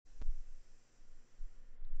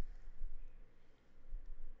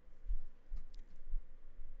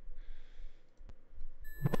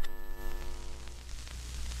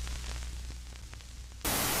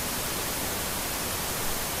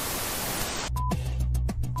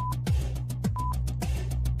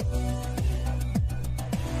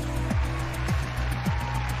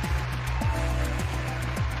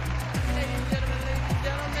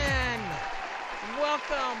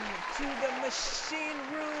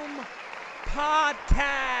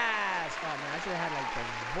Podcast. Oh man, I should have had like the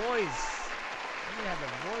voice. I should have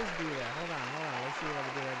the voice do that. Hold on. Let's see if I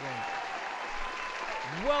can do that again.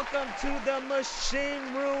 Welcome to the Machine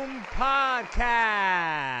Room Podcast.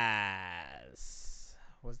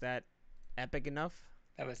 Was that epic enough?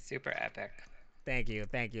 That was super epic. Thank you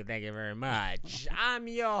very much. I'm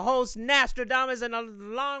your host, Nostradamus, and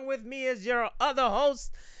along with me is your other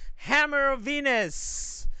host, Hammer of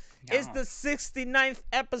Venus. It's the 69th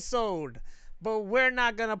episode, but we're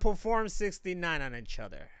not going to perform 69 on each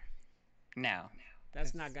other. No.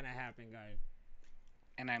 That's not going to happen, guys.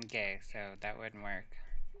 And I'm gay, so that wouldn't work.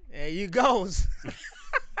 There you goes.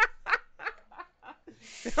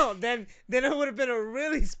 No, then it would have been a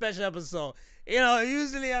really special episode. You know,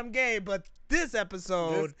 usually I'm gay, but this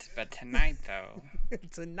episode. But tonight,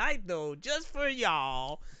 though. Just for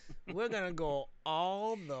y'all, we're going to go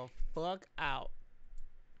all the fuck out.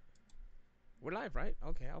 We're live, right?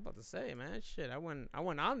 Okay, I was about to say, man. Shit, I went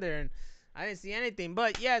on there and I didn't see anything.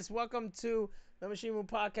 But yes, welcome to the Machine Room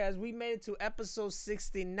Podcast. We made it to episode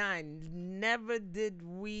 69. Never did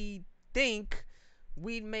we think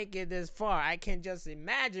we'd make it this far. I can just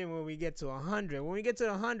imagine when we get to 100. When we get to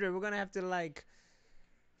 100, we're going to have to like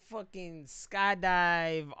fucking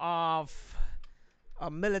skydive off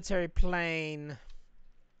a military plane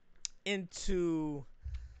into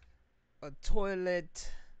a toilet,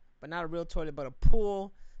 but not a real toilet, but a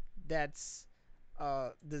pool that's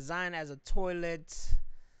designed as a toilet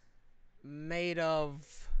made of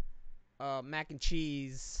mac and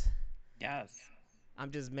cheese. Yes.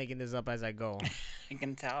 I'm just making this up as I go. You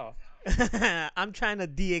can tell. I'm trying to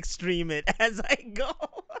de-extreme it as I go.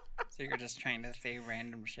 So you're just trying to say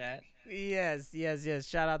random shit? Yes.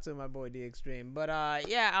 Shout out to my boy D-Extreme. But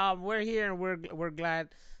we're here and we're glad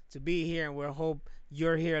to be here, and we hope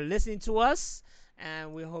you're here listening to us,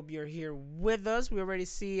 and we hope you're here with us. We already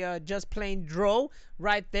see Just Plain Dro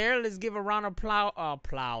right there. Let's give a round of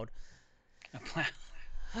applause.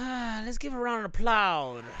 Let's give a round of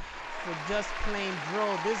applause for Just Plain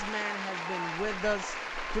Dro. This man has been with us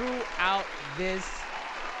throughout this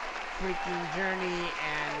freaking journey,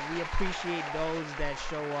 and we appreciate those that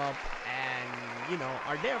show up and, you know,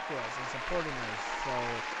 are there for us and supporting us. So,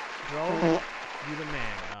 Dro, you the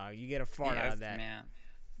man. You get a fart out of that. Man.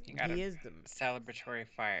 You got a celebratory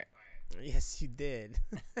fart. Yes, you did.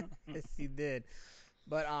 Yes, you did.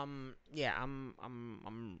 But yeah, I'm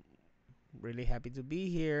really happy to be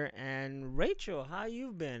here. And Rachel, how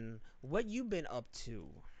you been? What you been up to?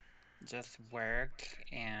 Just work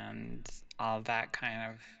and all that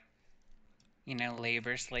kind of, you know,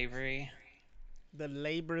 labor slavery. The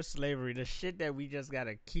labor slavery, the shit that we just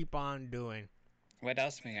gotta keep on doing. What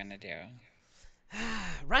else are we gonna do?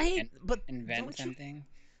 Right? But invent something?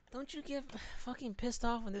 Don't you get fucking pissed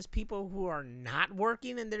off when there's people who are not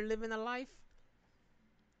working and they're living a life?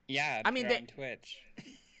 Yeah, I mean, they're on Twitch.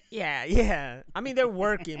 Yeah. I mean, they're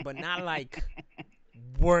working, but not like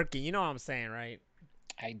working. You know what I'm saying, right?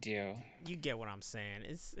 I do. You get what I'm saying.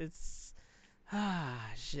 It's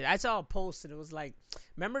shit. I saw a post and it was like,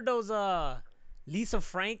 remember those Lisa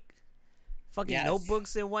Frank fucking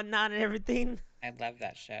notebooks and whatnot and everything? I love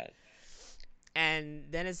that shit. And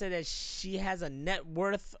then it said that she has a net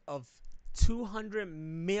worth of $200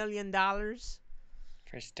 million for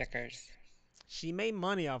stickers. She made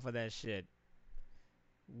money off of that shit.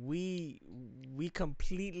 We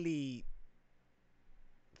completely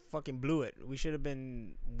fucking blew it. We should have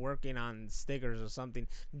been working on stickers or something.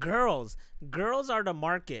 Girls are the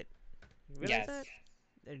market. You realize that?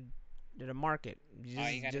 They're the market. All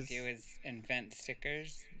you gotta do is invent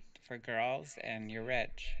stickers for girls, and you're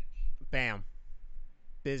rich. Bam.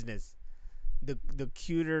 Business. The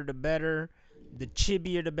cuter the better. The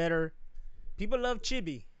chibier the better. People love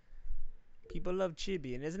chibi.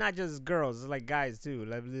 And it's not just girls, it's like guys too,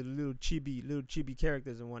 like little chibi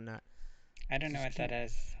characters and whatnot. I don't know what that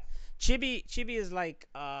is. Chibi is like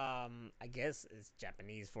I guess it's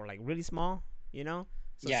Japanese for like really small, you know?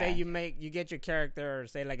 So say you get your character,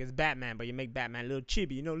 say like it's Batman, but you make Batman a little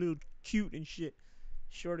chibi, you know, little cute and shit.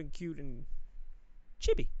 Short and cute and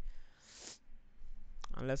chibi.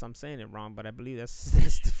 Unless I'm saying it wrong, but I believe that's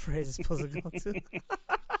the phrase it's supposed to go to.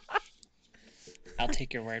 I'll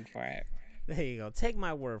take your word for it. There you go. Take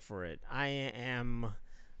my word for it. I am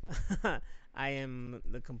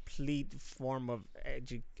the complete form of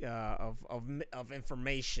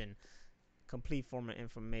information. Complete form of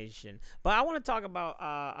information. But I want to talk about.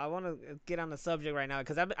 I want to get on the subject right now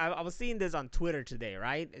because I was seeing this on Twitter today.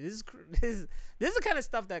 Right. This is the kind of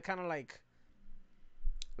stuff that kind of like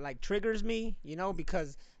triggers me, you know,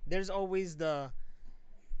 because there's always the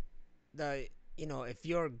if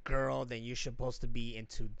you're a girl, then you're supposed to be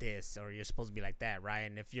into this, or you're supposed to be like that, right?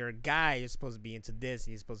 And if you're a guy, you're supposed to be into this,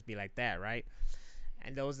 and you're supposed to be like that, right?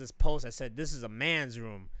 And there was this post that said, "This is a man's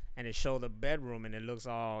room," and it showed the bedroom, and it looks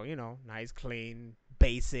all, nice, clean,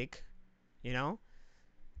 basic, you know.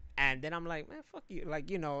 And then I'm like, man, fuck you, like,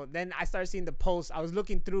 Then I started seeing the posts. I was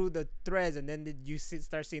looking through the threads, and then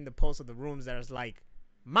start seeing the posts of the rooms that is like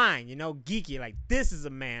mine, geeky, like this is a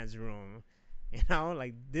man's room,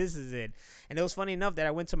 like this is it. And it was funny enough that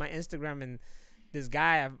I went to my Instagram, and this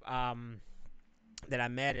guy that I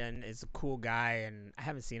met, and is a cool guy, and I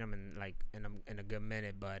haven't seen him in like in a good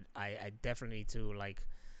minute, but I definitely need to like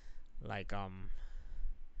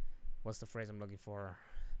what's the phrase I'm looking for?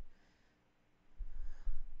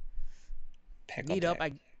 Pickle Meet up.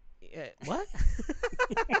 dick. What?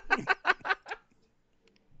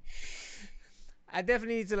 I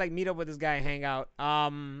definitely need to like meet up with this guy and hang out.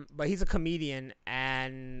 But he's a comedian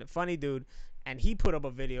and funny dude, and he put up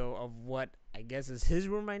a video of what I guess is his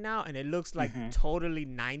room right now, and it looks like Mm-hmm. totally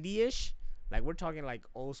 90ish. Like we're talking like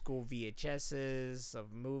old school VHSs of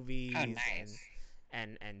Oh, movies and nice.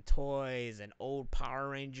 and toys and old Power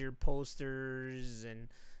Ranger posters, and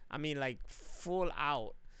I mean like full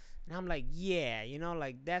out. And I'm like, yeah,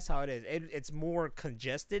 like that's how it is. It's more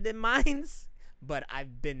congested than mine's, but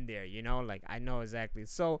I've been there, like I know exactly.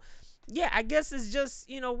 So, yeah, I guess it's just,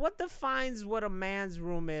 what defines what a man's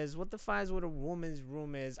room is, what defines what a woman's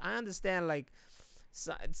room is. I understand, like,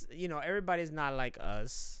 so it's, everybody's not like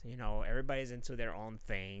us, everybody's into their own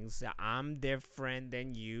things. I'm different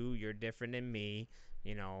than you, you're different than me,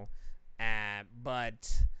 you know, but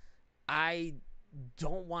I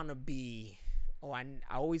don't want to be. Oh, I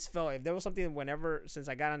always felt if there was something whenever since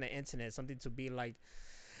I got on the internet, something to be like,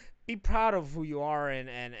 be proud of who you are and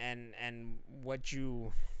what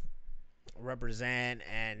you represent,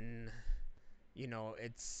 and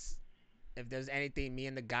it's if there's anything, me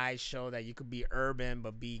and the guys show that you could be urban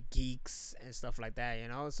but be geeks and stuff like that,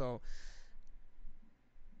 so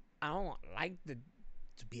I don't like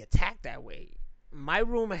to be attacked that way. My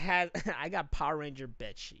room has I got Power Ranger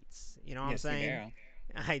bed sheets, you know what I'm Yes, you saying? do.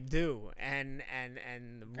 I do, and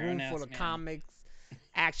the Grown room full ass of man. comics,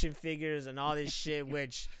 action figures, and all this shit.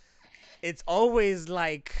 Which it's always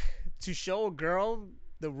like to show a girl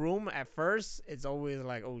the room at first. It's always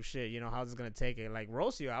like, oh shit, how's this gonna take it? Like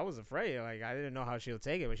Rocio, I was afraid. Like I didn't know how she'll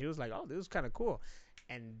take it, but she was like, oh, this is kind of cool,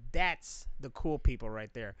 and that's the cool people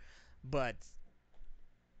right there. But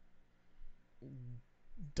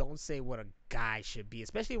don't say what a guy should be,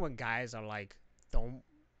 especially when guys are like, don't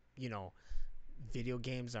you know video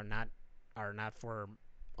games are not for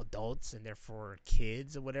adults and they're for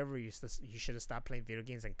kids or whatever. You should have stopped playing video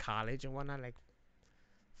games in college and whatnot. Like,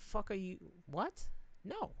 fuck are you? What?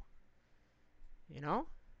 No, you know,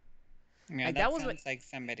 Yeah, like that that was like sounds like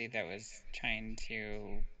somebody that was trying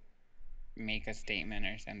to make a statement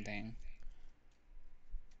or something.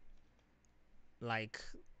 like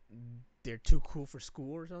they're too cool for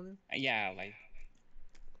school or something. Yeah, like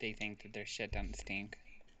they think that their shit doesn't stink.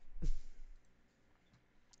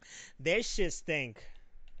 Their shit stink.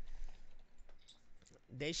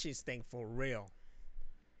 They shit stink for real.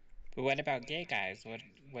 But what about gay guys?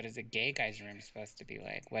 What is a gay guy's room supposed to be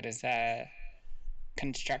like? What is a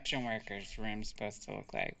construction worker's room supposed to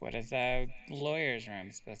look like? What is a lawyer's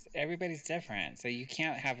room supposed to? Everybody's different. So you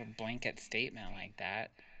can't have a blanket statement like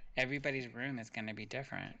that. Everybody's room is going to be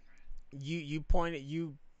different.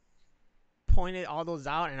 You pointed all those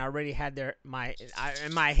out, and I already had in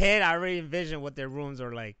my head. I already envisioned what their rooms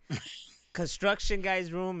are like. Construction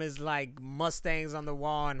guy's room is like Mustangs on the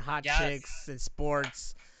wall and hot Yes. chicks and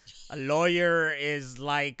sports. A lawyer is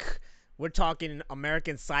like, we're talking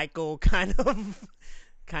American Psycho kind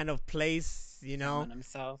of place, Filming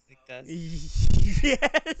himself like this.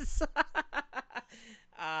 Yes.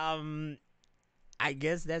 um, I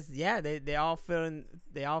guess that's, yeah. They all fit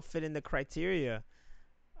in the criteria.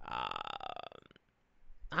 Uh,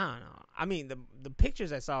 I don't know. I mean, the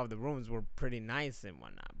pictures I saw of the rooms were pretty nice and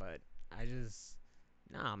whatnot, but I just,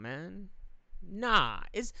 nah, man. Nah,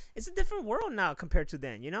 it's a different world now compared to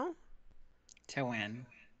then, To win.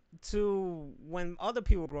 to when other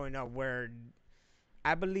people were growing up, where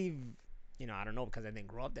I believe, I don't know because I didn't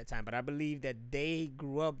grow up that time, but I believe that they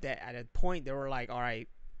grew up that at a point they were like, all right,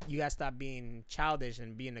 you gotta stop being childish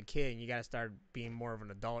and being a kid, and you gotta start being more of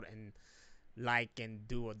an adult and like and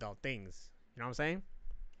do adult things. You know what I'm saying?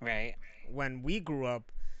 Right. When we grew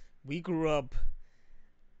up we grew up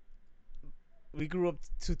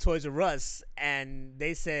to Toys R Us, and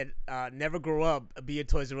they said, "Never grow up, be a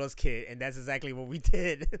Toys R Us kid," and that's exactly what we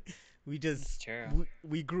did. we It's just true.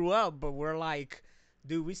 we grew up, but we're like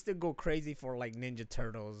Dude, we still go crazy for like Ninja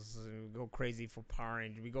Turtles. We go crazy for Power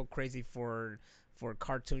Rangers. We go crazy for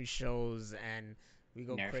cartoon shows, and we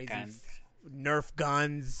go Nerf crazy guns. Nerf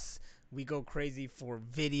guns. We go crazy for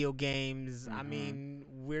video games. I Hmm. mean,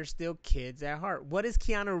 we're still kids at heart. What is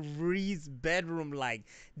Keanu Reeves' bedroom like?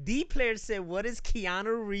 D player said, "What is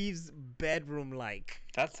Keanu Reeves' bedroom like?"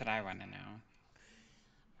 That's what I want to know.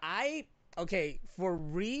 I okay for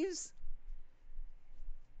Reeves.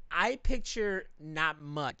 I picture not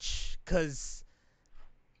much because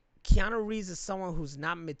Keanu Reeves is someone who's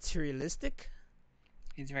not materialistic.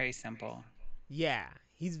 He's very simple. Yeah,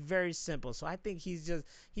 he's very simple. So I think he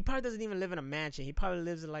probably doesn't even live in a mansion. He probably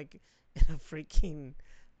lives in like in a freaking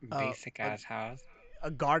uh Basic a, ass house.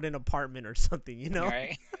 a garden apartment or something, you know?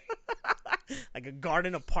 Right? Like a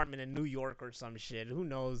garden apartment in New York or some shit. Who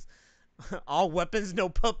knows? All weapons, no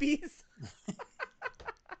puppies.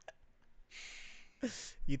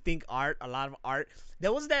 You think art, a lot of art.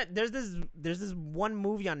 There's this one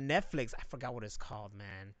movie on Netflix. I forgot what it's called,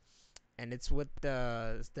 man. And it's with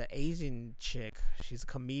the Asian chick. She's a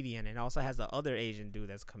comedian, and also has the other Asian dude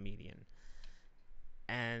that's comedian.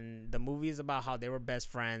 And the movie is about how they were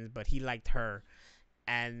best friends, but he liked her.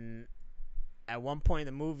 And at one point in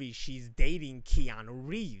the movie, she's dating Keanu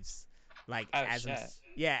Reeves, like Oh shit.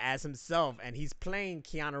 as himself, and he's playing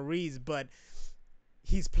Keanu Reeves, but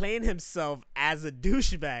he's playing himself as a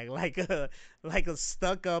douchebag, like a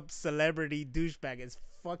stuck up celebrity douchebag. It's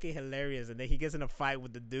fucking hilarious, and then he gets in a fight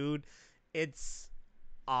with the dude. It's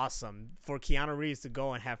awesome for Keanu Reeves to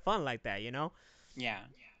go and have fun like that, you know? Yeah.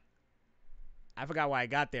 I forgot why I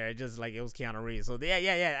got there. It just like it was Keanu Reeves. So yeah,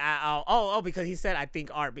 yeah, yeah. Oh, because he said I think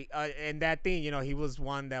art. And that thing, he was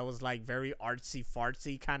one that was like very artsy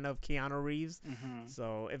fartsy kind of Keanu Reeves. Hmm.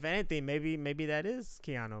 So if anything, maybe that is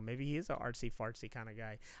Keanu. Maybe he is an artsy fartsy kind of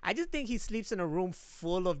guy. I just think he sleeps in a room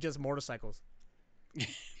full of just motorcycles.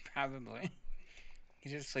 Probably. He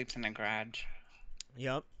just sleeps in a garage.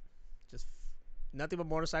 Yep, just nothing but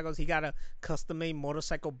motorcycles. He got a custom made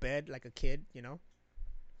motorcycle bed like a kid,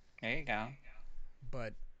 There you go.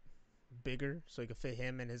 but bigger so he could fit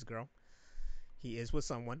him and his girl. He is with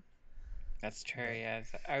someone, That's true, but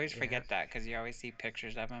yes. I always yeah. forget that because you always see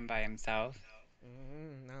pictures of him by himself.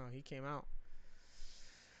 No, he came out.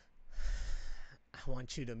 I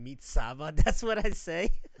want you to meet Saba. That's what I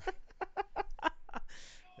say.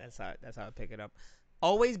 That's how I pick it up.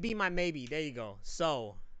 Always be my maybe. There you go.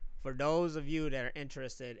 So, for those of you that are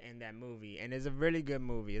interested in that movie, and it's a really good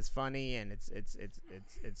movie. It's funny and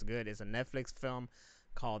it's good. It's a Netflix film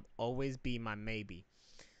called Always Be My Maybe.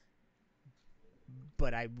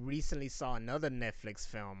 But I recently saw another Netflix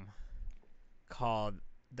film called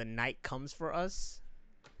The Night Comes for Us,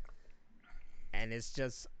 and it's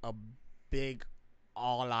just a big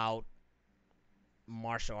all out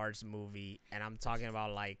martial arts movie, and I'm talking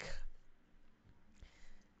about like,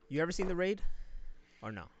 you ever seen The Raid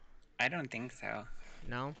or no? I don't think so.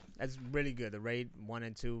 No, that's really good. The Raid 1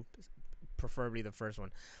 and 2, preferably the first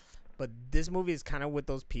one. But this movie is kind of with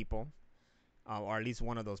those people, or at least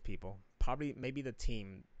one of those people. Probably maybe the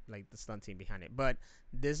team, like the stunt team behind it. But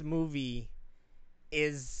this movie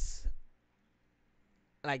is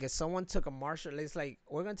like if someone took a martial. It's like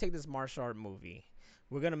we're gonna take this martial art movie.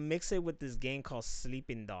 We're gonna mix it with this game called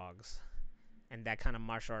Sleeping Dogs, and that kind of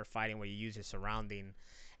martial art fighting where you use your surrounding,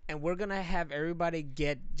 and we're gonna have everybody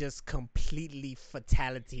get just completely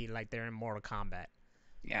fatality like they're in Mortal Kombat.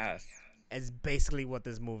 Yes. It's basically what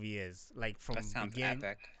this movie is. Like That from sounds beginning,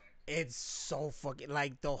 epic. it's so fucking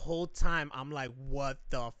like the whole time I'm like, what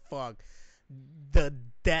the fuck? The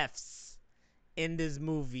deaths in this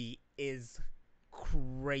movie is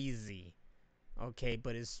crazy. Okay,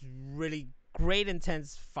 but it's really great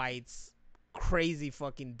intense fights, crazy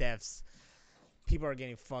fucking deaths. People are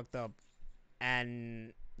getting fucked up,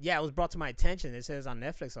 and yeah, it was brought to my attention. It says on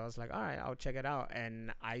Netflix. So I was like, all right, I'll check it out,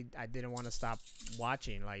 and I didn't want to stop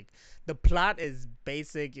watching. Like the plot is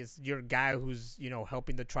basic. It's your guy who's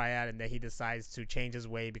helping the triad, and then he decides to change his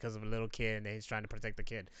way because of a little kid, and then he's trying to protect the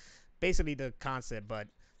kid. Basically the concept, but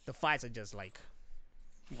the fights are just like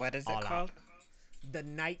What is it all out. called? The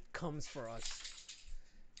night comes for us,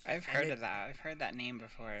 I've and heard it of that. I've heard that name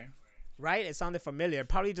before. right. It sounded familiar. It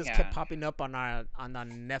probably just kept Yeah. popping up on our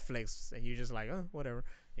Netflix, and you're just like, oh, whatever,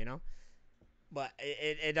 you know. But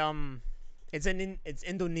it's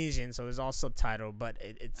Indonesian, so it's all subtitled, but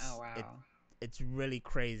Oh wow. it's really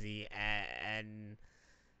crazy, and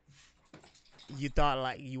you thought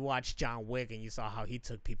like you watched John Wick and you saw how he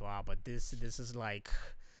took people out, but this is like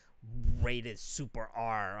rated super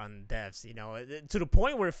R on deaths, to the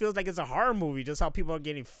point where it feels like it's a horror movie, just how people are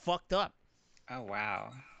getting fucked up. Oh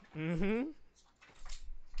wow. Mm-hmm.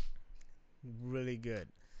 really good.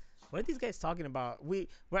 What are these guys talking about?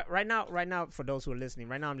 Right now, for those who are listening,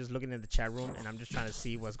 right now I'm just looking at the chat room and I'm just trying to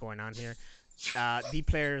see what's going on here. D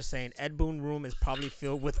player is saying Ed Boon room is probably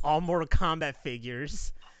filled with all Mortal Kombat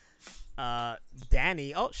figures. Uh,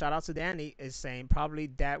 Danny, oh shout out to Danny, is saying probably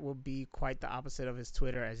that will be quite the opposite of his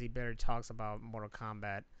Twitter as he better talks about Mortal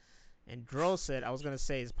Kombat. And Dro said I was gonna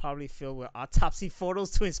say it's probably filled with autopsy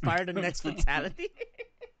photos to inspire the next fatality.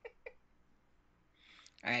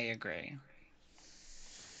 I agree.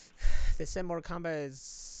 They said Mortal Kombat is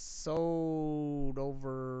sold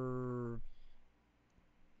over.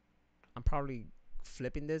 I'm probably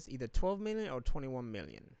flipping this either 12 million or 21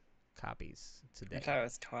 million copies I today. thought it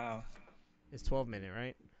was 12. It's 12 million,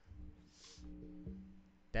 right?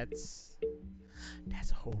 That's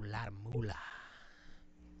a whole lot of moolah.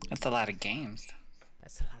 That's a lot of games.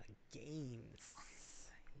 That's a lot of games.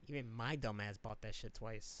 Even my dumbass bought that shit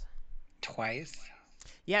twice. Twice?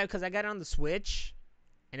 Yeah, because I got it on the Switch,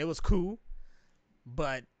 and it was cool,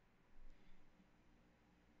 but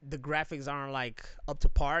the graphics aren't like up to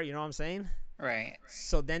par. You know what I'm saying? Right.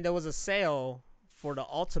 So then there was a sale for the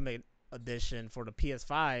Ultimate Edition for the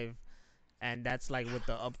PS5, and that's like with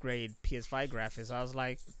the upgrade PS5 graphics. So I was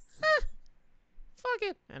like, fuck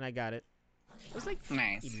it, and I got it. It was like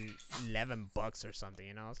Nice. $11 or something,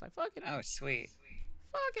 you know. I was like, fuck it, Oh, sweet.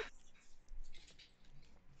 fuck it.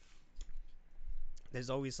 There's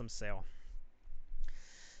always some sale.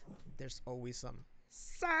 There's always some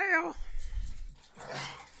sale.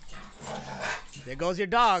 There goes your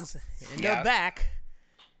dogs in the back.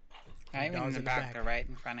 Not even in the back. They're right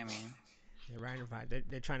in front of me. They're right in front.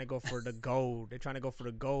 They're trying to go for the gold. They're trying to go for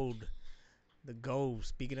the gold. The gold.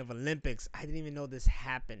 Speaking of Olympics, I didn't even know this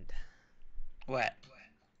happened. What?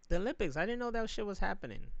 The Olympics. I didn't know that shit was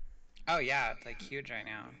happening. Oh yeah, it's like huge right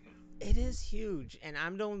now. It is huge, and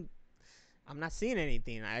I'm not seeing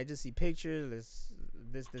anything. I just see pictures,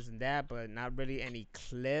 this and that, but not really any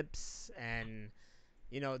clips. And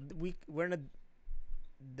you know, we're in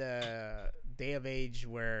the day of age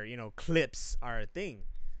where clips are a thing.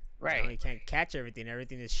 Right. You can't catch everything.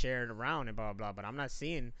 Everything is shared around and blah blah. But I'm not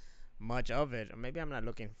seeing much of it, or maybe I'm not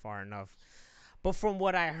looking far enough. But from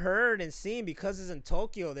what I heard and seen, because it's in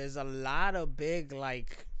Tokyo, there's a lot of big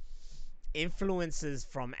like influences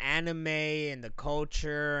from anime and the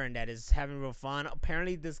culture, and that is having real fun.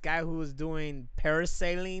 Apparently, this guy who was doing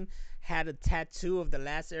parasailing had a tattoo of the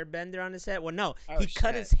last Airbender on his head. Well, no, he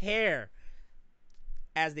cut his hair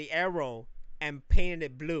as the arrow and painted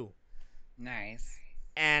it blue. Nice.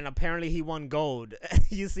 And apparently, he won gold.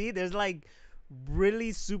 You see, there's like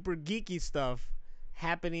really super geeky stuff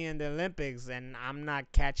happening in the Olympics, and I'm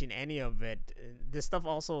not catching any of it. This stuff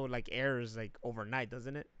also like airs like overnight,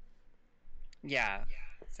 doesn't it? Yeah.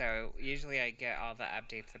 So usually I get all the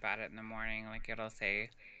updates about it in the morning. Like it'll say,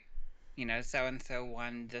 so and so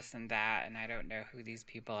won this and that, and I don't know who these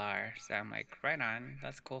people are. So I'm like, right on.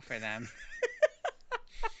 That's cool for them.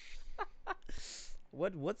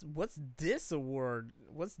 What's this award?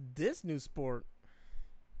 What's this new sport?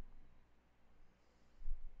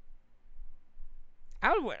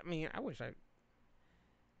 I mean, I wish I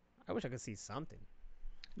could see something.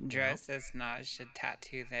 Dress says Naj should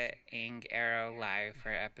tattoo the Aang arrow live for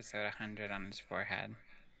episode 100 on his forehead.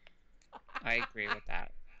 I agree with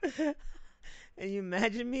that. And you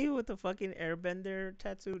imagine me with a fucking airbender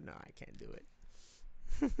tattoo? No, I can't do it.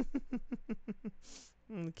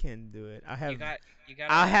 I can't do it. You got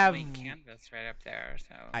a blank canvas right up there,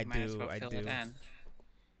 so I might as do. well I fill do. it in.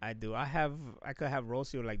 I do. I could have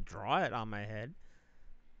Rocio like draw it on my head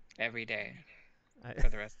every day for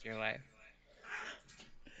the rest of your life.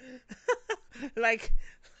 like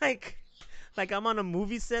I'm on a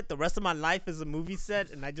movie set. The rest of my life is a movie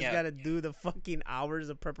set, and I just gotta do the fucking hours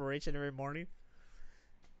of preparation every morning.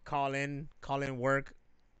 Call in work.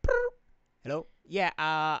 Hello. Yeah.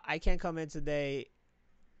 I can't come in today.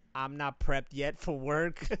 I'm not prepped yet for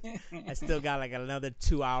work. I still got like another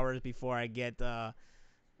 2 hours before I get my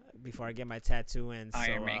tattoo in. Oh,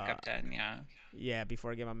 your makeup done, yeah. Yeah,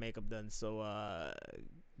 before I get my makeup done. So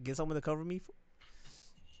get someone to cover me.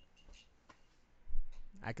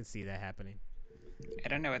 I can see that happening. I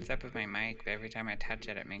don't know what's up with my mic, but every time I touch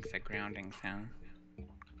it, it makes a grounding sound.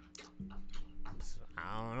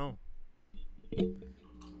 I don't know.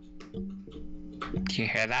 Do you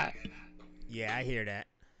hear that? Yeah, I hear that.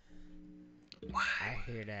 Why? I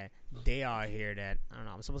hear that. They all hear that. I don't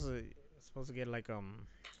know. I'm supposed to get like I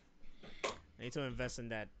need to invest in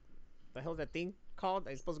that. The hell's that thing called?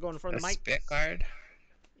 I'm supposed to go in front of the mic. Spit guard.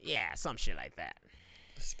 Yeah, some shit like that.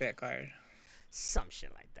 Spit guard. Some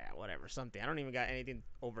shit like that. Whatever. Something. I don't even got anything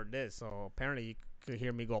over this. So apparently you could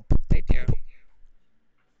hear me go. They do.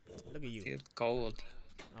 Look at you. See, it's gold.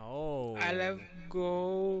 I Oh. love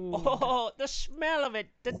gold. Oh, the smell of it,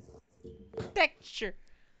 the texture.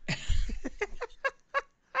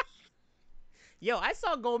 Yo, I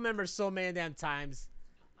saw Gold Member so many damn times.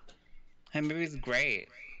 That movie's great.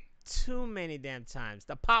 Too many damn times.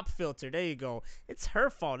 The pop filter. There you go. It's her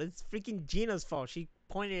fault. It's freaking Gina's fault. She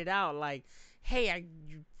pointed it out like, "Hey,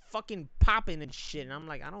 you fucking popping and shit." And I'm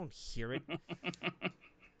like, I don't hear it.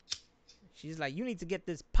 She's like, "You need to get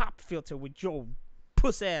this pop filter with your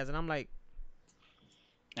puss ass." And I'm like,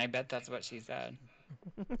 I bet that's what she said.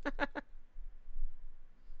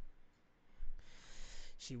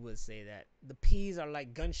 she would say that. The peas are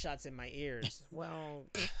like gunshots in my ears. Well,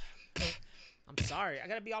 I'm sorry. I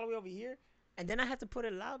gotta be all the way over here, and then I have to put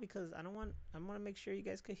it loud because I don't want. I want to make sure you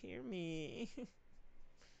guys could hear me.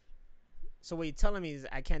 So what you're telling me is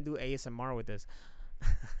I can't do ASMR with this.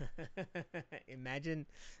 Imagine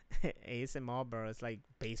ASMR, bro. It's like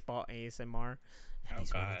baseball ASMR, and Oh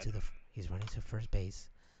God. he's running to first base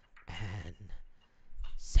and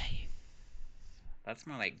safe, That's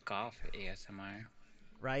more like golf ASMR.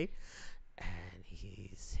 right? And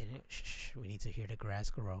he's hitting it. Shh, we need to hear the grass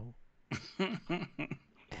grow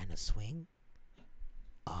and a swing.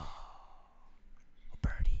 Oh, a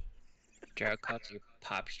birdie. Joe called you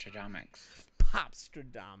Pop Stradamus.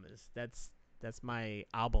 Popstradamus. That's my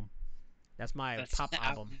album. That's my That's pop the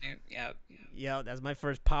album. Yep. Yeah, that's my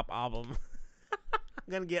first pop album.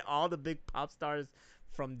 I'm gonna get all the big pop stars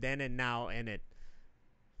from then and now in it.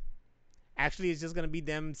 Actually, it's just gonna be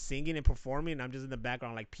them singing and performing, and I'm just in the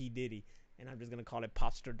background like P Diddy, and I'm just gonna call it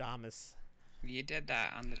Popstradamus. You did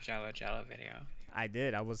that on the Jello Jello video. I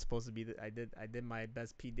did. I was supposed to be. I did my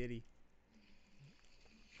best P Diddy.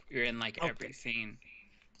 You're in like Okay. every scene.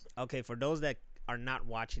 Okay. For those that are not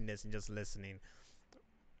watching this and just listening,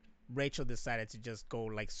 Rachel decided to just go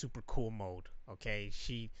like super cool mode. Okay.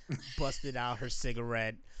 She busted out her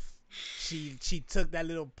cigarette. She took that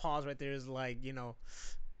little pause right there. Is like,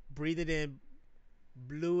 breathe it in,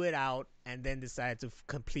 blew it out, and then decided to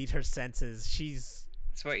complete her sentences.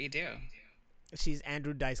 That's what you do. She's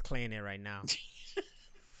Andrew Dice Claying it right now,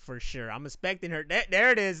 for sure. I'm expecting her.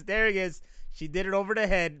 There it is. There it is. She did it over the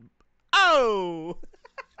head. Oh.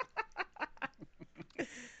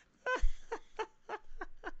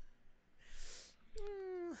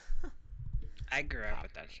 I grew up Pop,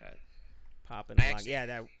 with that shit. popping I along. actually Yeah,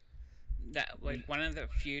 that. that like one of the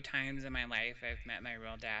few times in my life I've met my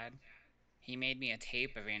real dad. He made me a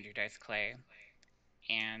tape of Andrew Dice Clay,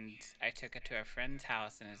 and I took it to a friend's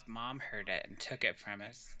house, and his mom heard it and took it from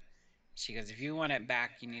us. She goes, "If you want it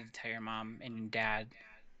back, you need to tell your mom and your dad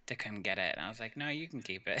to come get it." And I was like, "No, you can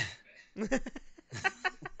keep it."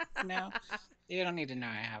 No, you don't need to know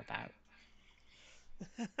I have that.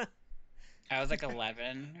 I was like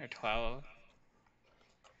 11 or 12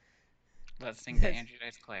 listening to That's, Andrew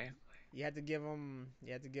Dice Clay. you had to give him.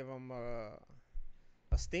 You had to give him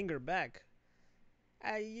a stinger back.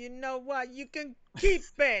 You know what? You can keep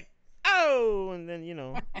it. Oh, and then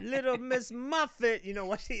Little Miss Muffet. You know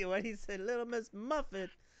what he said, Little Miss Muffet,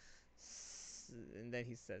 and then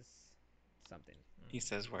he says something. He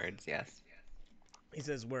says words, yes. He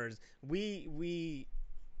says words. We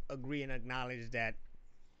agree and acknowledge that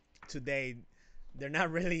today they're not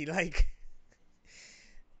really like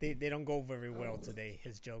they don't go very well today.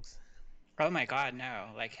 His jokes. Oh my God, no!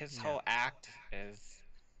 Like his No. whole act is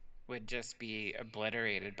would just be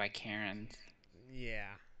obliterated by Karens. Yeah.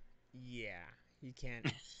 Yeah. He can't.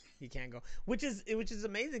 He can't go. Which is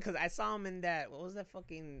amazing because I saw him in that. What was that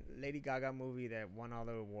fucking Lady Gaga movie that won all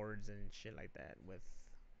the awards and shit like that with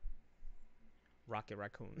Rocket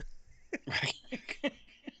Raccoon? Right.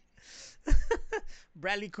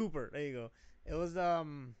 Bradley Cooper. There you go. It was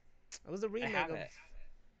it was a I remake have of it.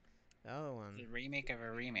 the other It's one. a remake of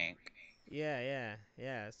a remake. Yeah, yeah,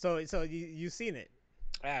 yeah. So you seen it?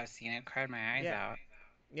 Oh, I've seen it, cried my eyes Yeah, out.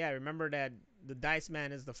 yeah. Remember that the Dice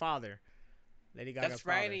Man is the father, Lady Gaga's That's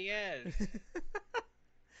right, father. he is.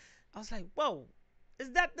 I was like, whoa,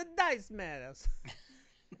 is that the Dice Man? And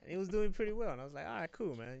he was doing pretty well, and I was like, all right,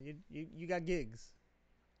 cool, man. You got gigs.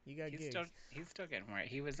 You got He's gigs. still getting work.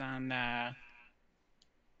 He was on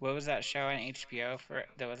what was that show on HBO for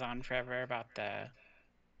that was on forever about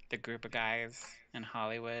the group of guys in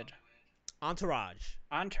Hollywood? Entourage.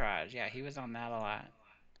 Entourage, yeah, he was on that a lot.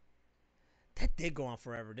 That did go on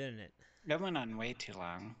forever, didn't it? That went on way too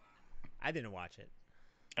long. I didn't watch it.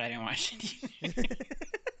 I didn't watch it either.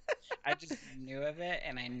 I just knew of it,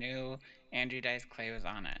 and I knew Andrew Dice Clay was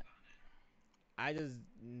on it. I just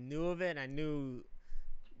knew of it. And I knew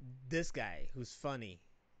this guy who's funny,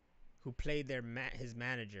 who played his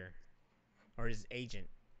manager or his agent.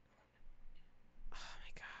 Oh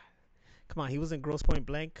my god. Come on, he was in Gross Point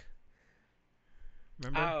Blank.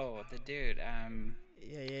 Remember? Oh, the dude. Yeah,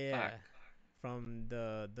 yeah, yeah. Fuck. From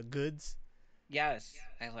the Goods. Yes,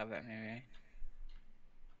 I love that movie.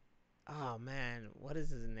 Oh man, what is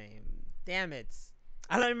his name? Damn it!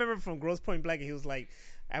 I don't remember from Gross Point Blank. He was like,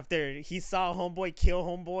 after he saw Homeboy kill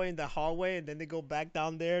Homeboy in the hallway, and then they go back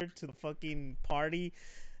down there to the fucking party.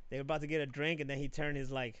 They were about to get a drink, and then he turned his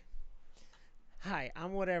like, "Hi,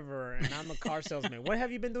 I'm whatever, and I'm a car salesman. What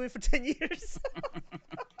have you been doing for 10 years?"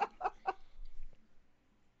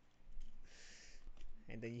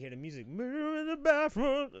 And then you hear the music, "Mirror in the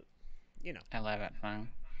bathroom." You know, I love that song.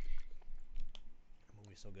 that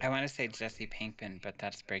movie's so good. I want to say Jesse Pinkman, but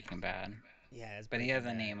that's Breaking Bad. Yeah, it's But he Breaking has a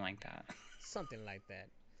Bad, name like that. something like that.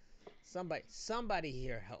 Somebody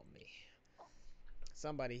here help me.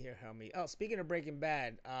 Somebody here help me. Oh, speaking of Breaking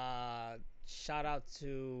Bad, shout out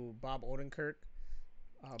to Bob Odenkirk,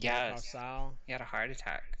 Better Call Yes, Saul. he had a heart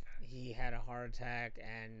attack. He had a heart attack,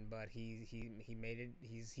 and but he made it.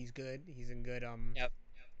 He's good. He's in good Yep.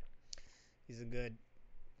 he's in good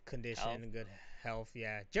Health. condition, good health.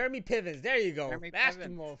 Yeah, Jeremy Pivens. There you go. Jeremy That's the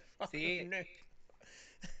Piven. motherfucker See, name.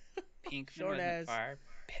 Pinkman Short wasn't ass, far.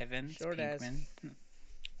 Pivens, short ass, Pinkman.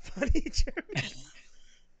 funny Jeremy.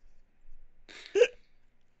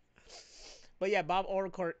 But yeah, Bob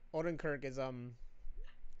Odenkirk is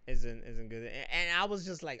isn't good, and I was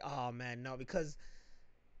just like, oh man, no, because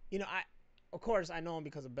I of course I know him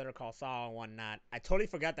because of Better Call Saul and whatnot. I totally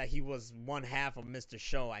forgot that he was one half of Mr.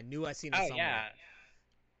 Show. I knew I seen him Oh somewhere. yeah.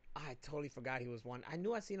 I totally forgot he was one. I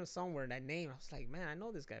knew I seen him somewhere. That name, I was like, man, I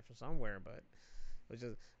know this guy from somewhere, but it was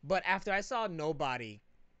just. But after I saw Nobody,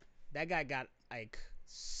 that guy got like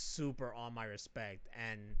super on my respect,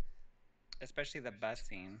 and Especially the bus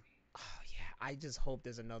scene. oh yeah, I just hope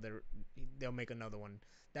there's another. They'll make another one.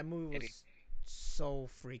 That movie It, was so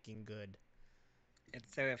freaking good.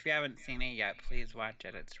 it's so if you haven't seen it yet, please watch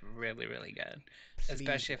it. It's really, really good. Please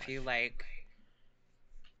Especially if you watch. like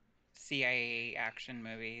CIA action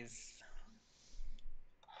movies,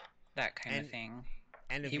 that kind of And thing.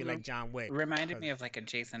 and if He you like John Wick, reminded cause me of like a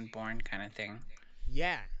Jason Bourne kind of thing.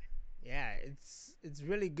 yeah, yeah, it's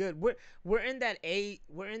really good. We're in that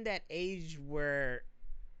age where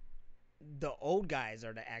the old guys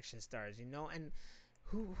are the action stars, and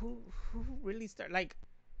who really start like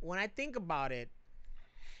when I think about it,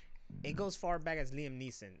 it goes far back as Liam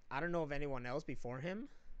Neeson. I don't know of anyone else before him,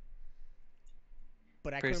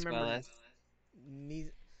 but I can Bruce remember Willis.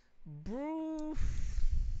 Bruce.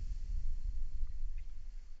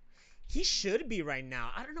 He should be right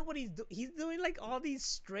now. I don't know what he's doing. He's doing like all these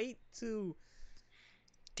straight to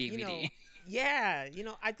you know, DVD. yeah,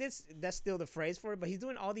 I guess that's still the phrase for it, but he's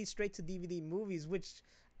doing all these straight to DVD movies, which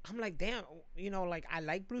I'm like, damn, like I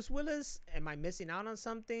like Bruce Willis. Am I missing out on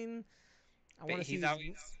something? I But want to see he's these.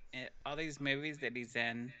 always all these movies that he's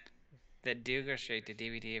in that do go straight to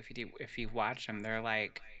DVD. If you watch them, they're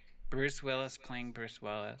like Bruce Willis playing Bruce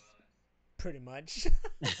Willis. Pretty much.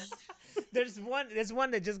 There's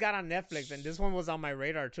one that just got on Netflix, and this one was on my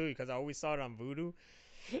radar too because I always saw it on Vudu,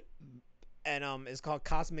 and it's called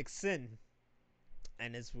Cosmic Sin,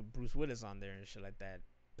 and it's with Bruce Willis on there and shit like that.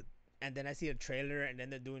 And then I see a trailer, and then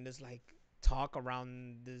they're doing this like talk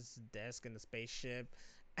around this desk in the spaceship,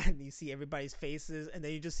 and you see everybody's faces, and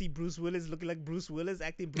then you just see Bruce Willis looking like Bruce Willis,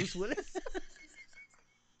 acting Bruce Willis.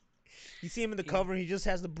 You see him in the He's cover, he just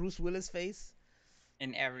has the Bruce Willis face.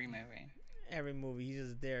 in every movie. Every movie, he's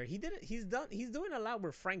just there. He did it. He's doing a lot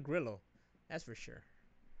with Frank Grillo, that's for sure.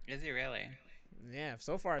 Is he really? Yeah,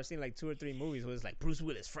 so far I've seen like two or three movies where it's like Bruce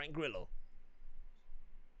Willis, Frank Grillo,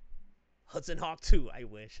 Hudson Hawk 2. I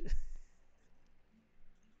wish.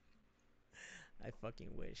 I fucking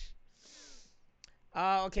wish.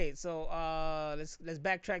 Okay, so let's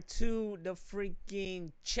backtrack to the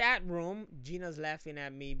freaking chat room. Gina's laughing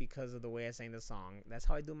at me because of the way I sang the song. That's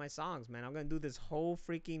how I do my songs, man. I'm gonna do this whole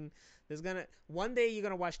freaking. There's gonna one day you're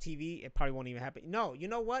gonna watch TV. It probably won't even happen. No, you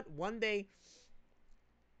know what? One day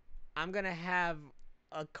I'm gonna have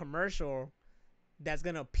a commercial that's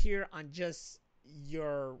gonna appear on just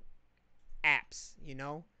your apps.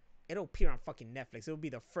 It'll appear on fucking Netflix. It'll be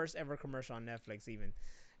the first ever commercial on Netflix, even,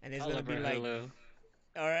 and it's All gonna be over like Hulu.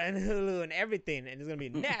 or and Hulu and everything, and it's gonna be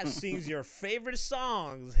Nat sings your favorite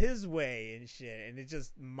songs his way and shit, and it's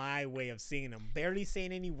just my way of singing them, barely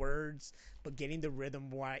saying any words, but getting the rhythm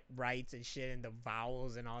right and shit, and the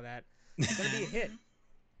vowels and all that. It's gonna be a hit.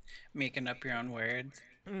 Making up your own words.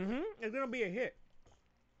 It's gonna be a hit.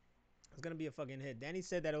 It's gonna be a fucking hit. Danny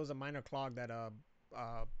said that it was a minor clog that uh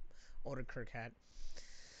Odenkirk had.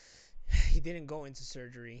 He didn't go into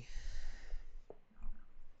surgery.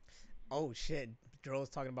 Oh shit. Joe was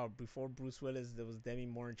talking about before Bruce Willis, there was Demi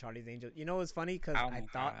Moore and Charlie's Angel. You know, it's funny because Oh my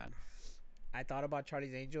god. I thought about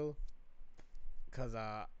Charlie's Angel because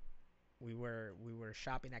we were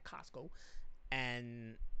shopping at Costco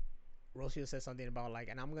and Rocio said something about like,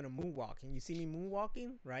 and I'm gonna moonwalk, and you see me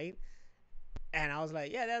moonwalking, right? And I was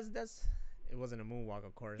like, yeah, that's. It wasn't a moonwalk,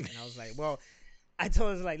 of course. And I was like, well, I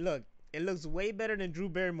told us like, look, it looks way better than Drew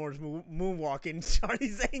Barrymore's moonwalk in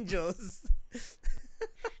Charlie's Angels.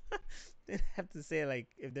 I have to say, like,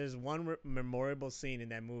 if there's one memorable scene in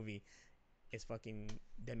that movie, it's fucking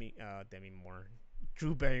Demi Moore,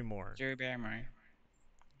 Drew Barrymore, Drew Barrymore.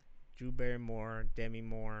 Drew Barrymore, Demi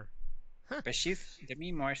Moore. Huh? But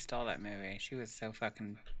Demi Moore stole that movie. She was so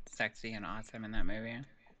fucking sexy and awesome in that movie.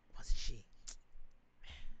 Wasn't she?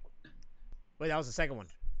 Wait, that was the second one.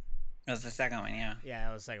 It was the second one, yeah. Yeah,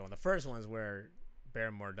 that was the second one. The first one is where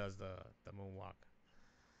Barrymore does the moonwalk.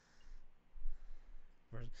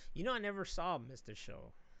 You know, I never saw Mr.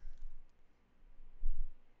 Show.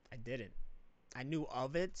 I didn't. I knew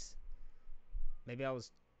of it. Maybe I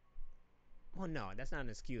was. Well, no, that's not an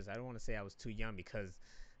excuse. I don't want to say I was too young because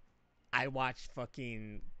I watched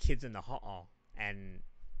fucking Kids in the Hall and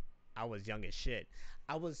I was young as shit.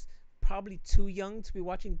 I was probably too young to be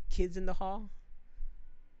watching Kids in the Hall.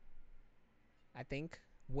 I think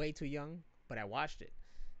way too young, but I watched it.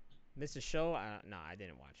 Mr. Show, no, I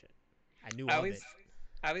didn't watch it. I knew I of it. always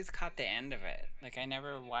I always caught the end of it. Like I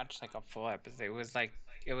never watched like a full episode. It was like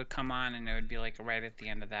it would come on and it would be like right at the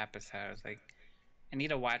end of the episode. I was like, I need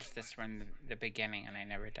to watch this from the beginning, and I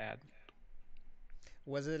never did.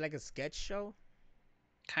 Was it like a sketch show?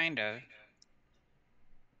 Kind of.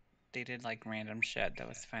 They did like random shit that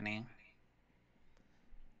was funny.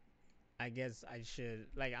 I guess I should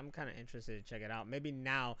like. I'm kind of interested to check it out. Maybe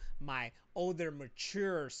now my older,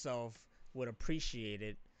 mature self would appreciate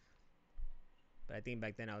it. But I think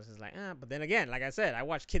back then I was just like, But then again, like I said, I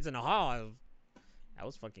watched Kids in the Hall. That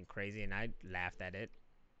was fucking crazy, and I laughed at it.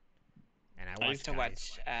 And I used to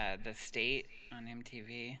watch The State on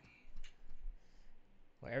MTV.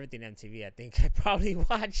 Well, everything MTV, I think I probably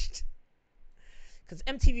watched. Because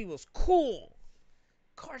MTV was cool.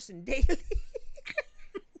 Carson Daly.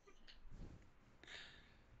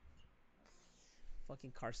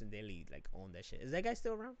 Fucking Carson Daly, like, owned that shit. Is that guy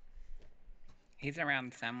still around? He's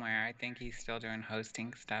around somewhere. I think he's still doing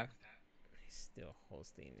hosting stuff. He's still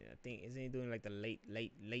hosting. I think, isn't he doing like the late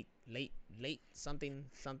something?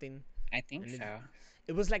 I think And so.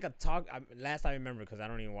 It was like a talk. Last I remember, because I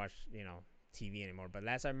don't even watch, TV anymore. But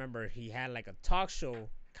last I remember, he had like a talk show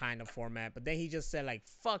kind of format. But then he just said like,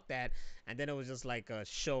 "Fuck that," and then it was just like a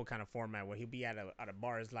show kind of format where he'd be at a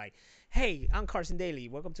bar. It's like, "Hey, I'm Carson Daly.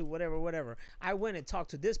 Welcome to whatever. I went and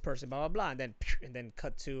talked to this person, blah blah blah," and then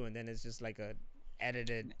cut to, and then it's just like a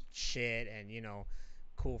edited shit, and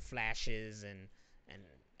cool flashes and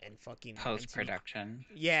and fucking Post production.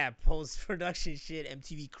 Yeah, post production shit,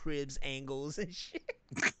 MTV Cribs angles and shit.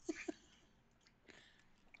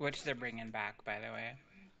 Which they're bringing back, by the way.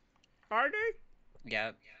 Are they?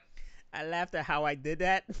 Yep. I laughed at how I did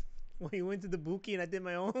that when he went to the Buki and I did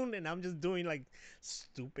my own, and I'm just doing like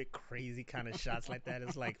stupid, crazy kind of shots like that.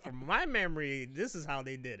 It's like, from my memory, this is how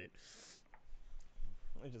they did it.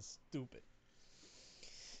 It's just stupid.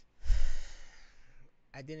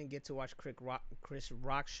 I didn't get to watch Chris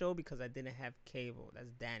Rock show because I didn't have cable.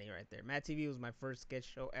 That's Danny right there. Matt TV was my first sketch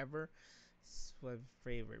show ever. It's my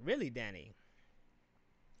favorite. Really, Danny?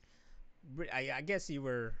 I guess you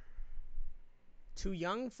were too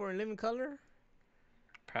young for In Living Color?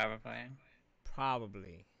 Probably.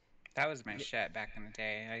 Probably. That was my shit back in the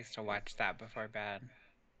day. I used to watch that before bed.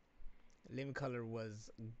 Living Color was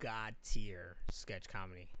god tier sketch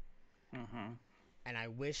comedy. Mm-hmm. And I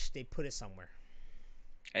wish they put it somewhere.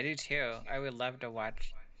 I do too. I would love to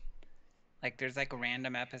watch. Like, there's like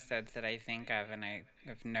random episodes that I think of, and I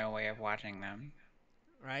have no way of watching them.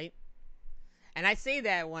 Right? And I say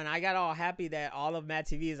that when I got all happy that all of Matt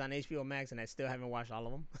TV is on HBO Max, and I still haven't watched all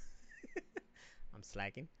of them. I'm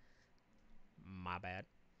slacking. My bad.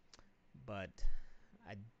 But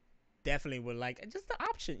I definitely would like just the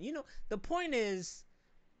option. The point is,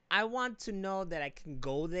 I want to know that I can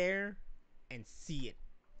go there and see it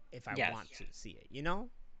if I want to see it.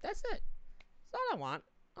 That's it. That's all I want.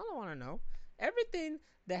 All I want to know. Everything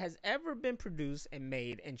that has ever been produced and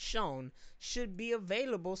made and shown should be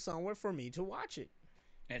available somewhere for me to watch it.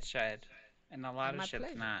 It should. And a lot of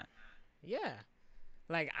shit's not. Yeah.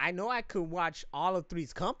 Like, I know I could watch all of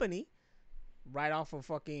Three's Company right off of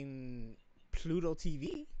fucking Pluto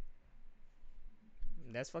TV.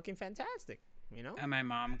 That's fucking fantastic, And my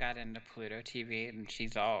mom got into Pluto TV, and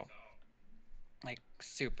she's all, like,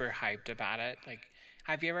 super hyped about it. Like,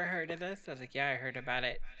 Have you ever heard of this? I was like, yeah, I heard about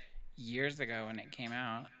it years ago when it came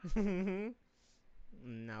out.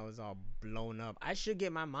 Now it's all blown up. I should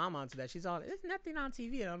get my mom onto that. She's all, there's nothing on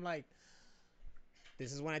TV. And I'm like,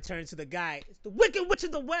 this is when I turn into the guy. It's the Wicked Witch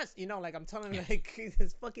of the West. You know, like I'm telling like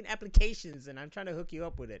there's fucking applications and I'm trying to hook you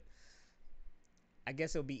up with it. I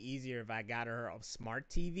guess it'll be easier if I got her a smart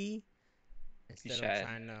TV You instead of should.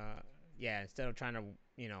 trying to, yeah, instead of trying to,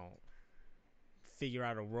 you know, figure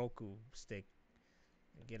out a Roku stick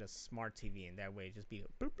and get a smart TV and that way just be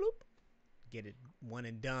a bloop bloop, get it one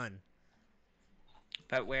and done.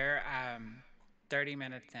 But we're 30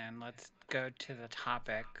 minutes in. Let's go to the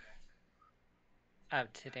topic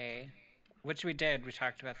of today, which we did. We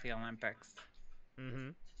talked about the Olympics. Mm-hmm.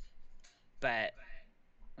 But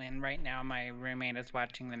and right now my roommate is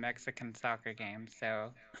watching the Mexican soccer game,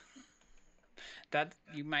 so that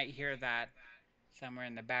you might hear that somewhere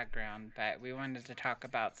in the background. But we wanted to talk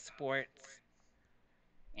about sports,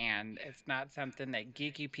 and it's not something that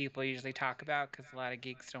geeky people usually talk about because a lot of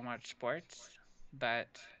geeks don't watch sports. But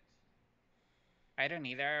I don't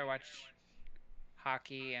either. I watch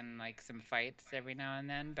hockey and like some fights every now and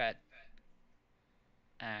then, but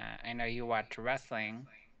I know you watch wrestling,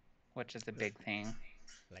 which is a big thing.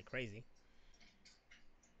 Like crazy.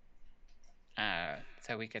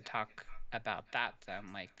 So we could talk about that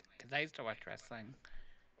some, like, because I used to watch wrestling,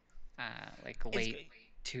 like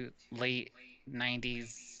It's late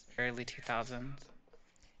 90s, early 2000s.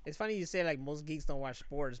 it's funny you say like most geeks don't watch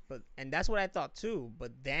sports, but and that's what I thought too.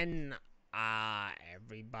 But then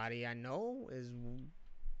everybody I know is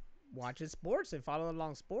watching sports and following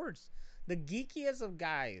along sports. The geekiest of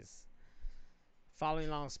guys following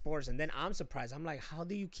along sports, and then I'm surprised. I'm like, how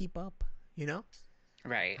do you keep up? You know,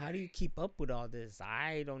 Right. how do you keep up with all this?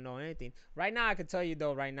 I don't know anything. Right now, I can tell you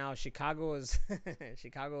though. Right now, Chicago is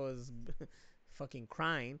Chicago is fucking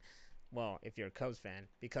crying. Well, if you're a Cubs fan,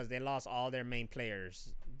 because they lost all their main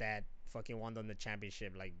players that fucking won them the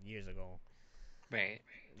championship like years ago. Right.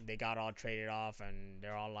 They got all traded off and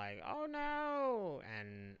they're all like, "Oh no!"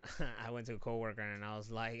 And I went to a coworker and I was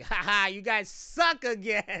like, "Haha, you guys suck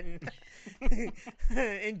again.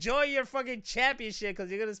 Enjoy your fucking championship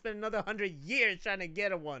because you're gonna spend another 100 years trying to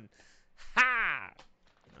get a one." Ha!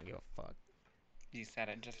 I don't give a fuck. You said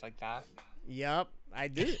it just like that. Yup, I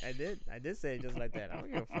did. I did say it just like that. I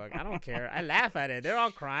don't give a fuck. I don't care. I laugh at it. They're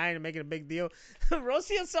all crying and making a big deal.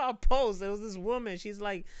 Rosia saw a post. It was this woman. She's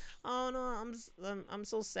like, "Oh no, I'm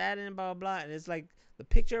so sad and blah blah." And it's like the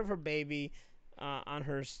picture of her baby on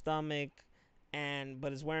her stomach, and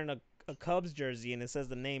but it's wearing a Cubs jersey and it says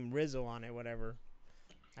the name Rizzo on it. Whatever.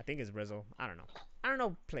 I think it's Rizzo. I don't know. I don't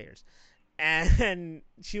know players. And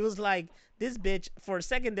she was like, "This bitch." For a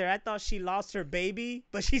second there, I thought she lost her baby,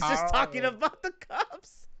 but she's just talking Oh. about the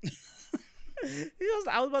Cubs.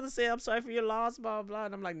 I was about to say, "I'm sorry for your loss," blah blah,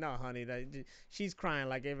 and I'm like, "No, honey, she's crying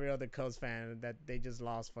like every other Cubs fan that they just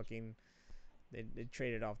lost. Fucking, they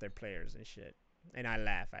traded off their players and shit." And I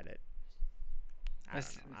laugh at it. I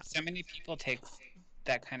don't know. So many people take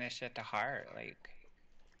that kind of shit to heart, like,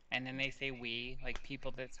 and then they say we, like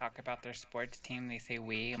people that talk about their sports team, they say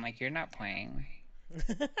we. I'm like, you're not playing.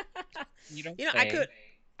 You don't I play. could,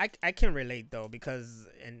 I can relate though because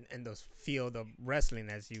in the field of wrestling,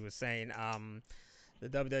 as you were saying, the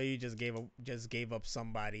WWE just gave up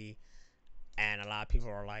somebody, and a lot of people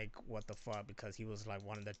are like, "What the fuck?" Because he was like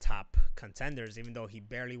one of the top contenders, even though he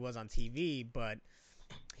barely was on TV, but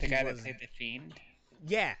The he guy that was, played the Fiend.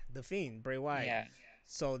 yeah, the Fiend, Bray Wyatt. Yeah.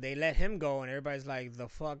 So they let him go, and everybody's like, "The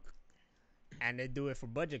fuck." And they do it for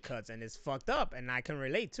budget cuts, and it's fucked up. And I can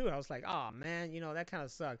relate too. I was like, "Oh man, that kind of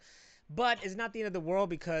sucked." But it's not the end of the world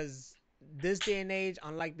because this day and age,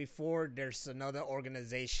 unlike before, there's another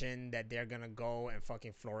organization that they're gonna go and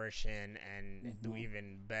fucking flourish in and do Hmm.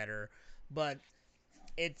 even better. But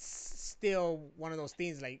it's still one of those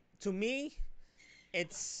things. Like to me,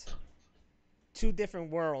 it's two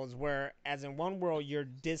different worlds. Where, as in one world, you're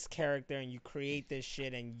this character and you create this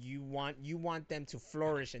shit, and you want them to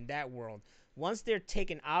flourish in that world. Once they're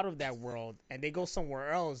taken out of that world and they go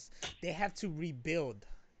somewhere else, they have to rebuild.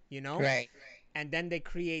 You know, Right. and then they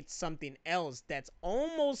create something else that's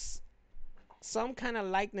almost some kind of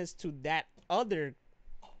likeness to that other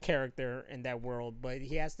character in that world, but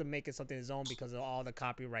he has to make it something his own because of all the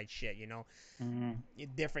copyright shit, Hmm.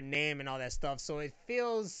 different name and all that stuff. So it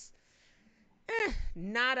feels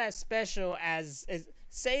not as special as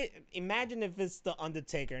say. Imagine if it's the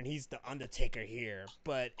Undertaker and he's the Undertaker here,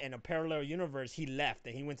 but in a parallel universe, he left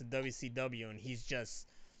and he went to WCW and he's just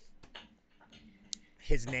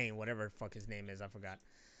his name, whatever the fuck his name is, I forgot.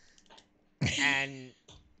 And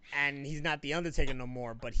and he's not the Undertaker no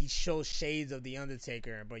more, but he shows shades of the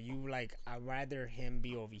Undertaker. But you like, I'd rather him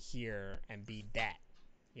be over here and be that,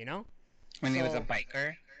 you know. When he was a So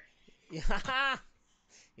biker. yeah,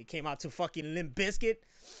 he came out to fucking Limp Bizkit.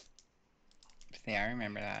 Yeah, I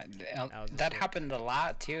remember that. That was the That shit. happened a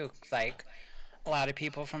lot too. Like a lot of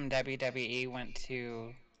people from WWE went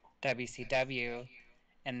to WCW,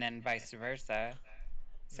 and then vice versa.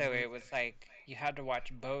 So Mhm. it was like you had to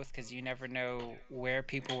watch both because you never know where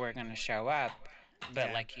people were going to show up. But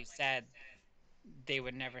Yeah. like you said, they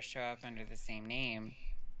would never show up under the same name,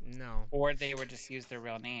 No. or they would just use their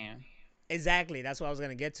real name. Exactly. That's what I was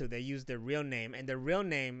gonna get to. They used their real name, and their real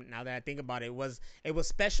name, now that I think about it, was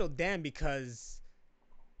special then because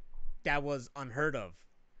that was unheard of.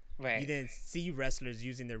 You Right. didn't see wrestlers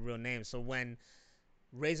using their real name. So when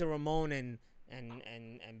Razor Ramon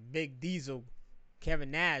and Big Diesel,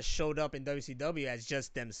 Kevin Nash showed up in WCW as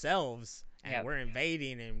just themselves, and Yep. we're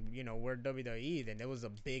invading, and we're WWE, then there was a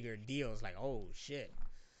bigger deal. It's like, oh shit.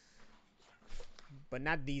 But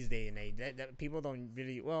not these days and age. People don't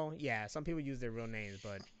really. Well, yeah, some people use their real names,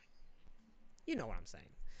 but you know what I'm saying.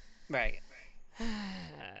 Right.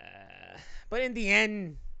 But in the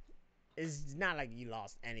end, it's not like you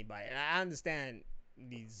lost anybody. And I understand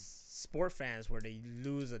these sport fans where they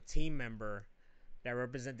lose a team member that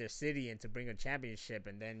represent their city and to bring a championship,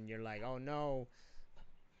 and then you're like, oh no.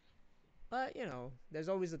 But there's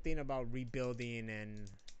always a thing about rebuilding and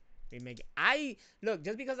remaking. I look,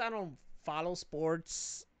 just because I don't follow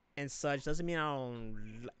sports and such doesn't mean I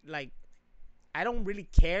don't like. I don't really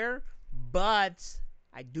care, but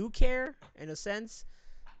I do care in a sense.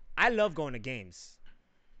 I love going to games.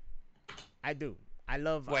 I do. I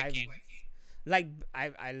love. What games?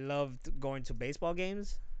 I loved going to baseball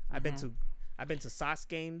games. I've been Mm-hmm. to I've been to Sox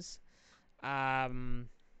games. Um,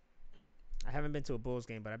 I haven't been to a Bulls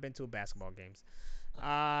game, but I've been to basketball games.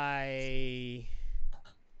 I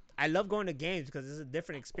I love going to games because it's a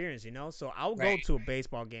different experience, you know. So I'll go Right. to a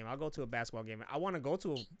baseball game. I'll go to a basketball game. I want to go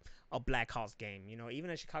to a Blackhawks game. Even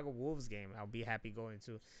a Chicago Wolves game. I'll be happy going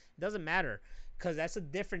to. It doesn't matter because that's a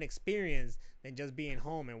different experience than just being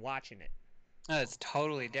home and watching it. Oh, it's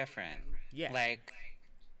totally different. Yeah, Like,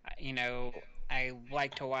 I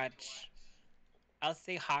like to watch. I'll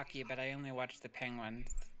say hockey, but I only watch the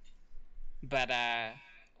Penguins. But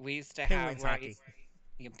we used to have Penguins where hockey.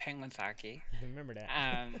 Penguins hockey. Remember that?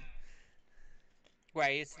 Um, where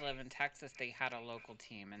I used to live in Texas, they had a local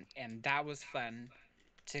team, and that was fun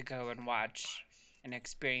to go and watch and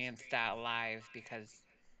experience that live because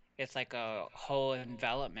it's like a whole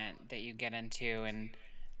envelopment that you get into, and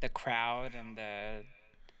the crowd and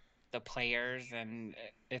the players, and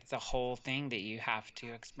it's a whole thing that you have to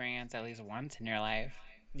experience at least once in your life.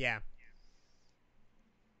 Yeah,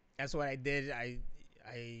 that's what I did. I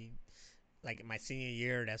like my senior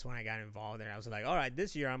year. That's when I got involved, and I was like, all right,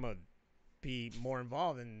 this year I'm gonna be more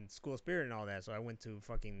involved in school spirit and all that. So I went to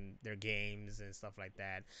fucking their games and stuff like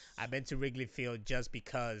that. I've been to Wrigley Field just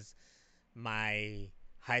because my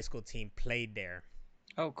high school team played there.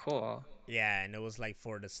 Oh, cool. Yeah, and it was like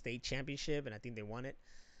for the state championship, and I think they won it.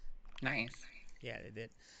 Nice. Yeah, they did.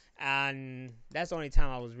 And that's the only time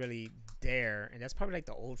I was really there, and that's probably like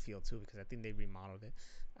the old field too, because I think they remodeled it.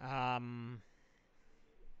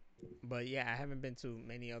 But yeah, I haven't been to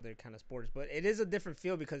many other kind of sports, but it is a different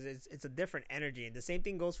feel because it's a different energy, and the same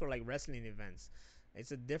thing goes for like wrestling events.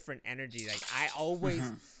 It's a different energy. Like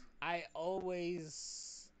Hmm. I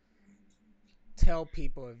always tell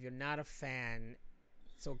people if you're not a fan,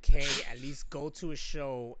 it's okay. At least go to a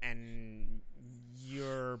show and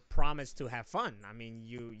you're promised to have fun. I mean,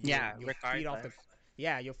 Yeah, you'll feed off the regardless.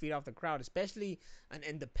 yeah, you'll feed off the crowd, especially an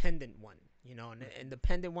independent one. An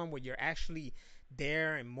independent one where you're actually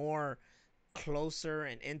there and more closer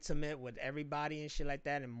and intimate with everybody and shit like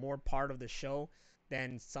that, and more part of the show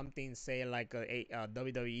than something say like a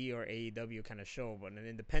WWE or AEW kind of show. But an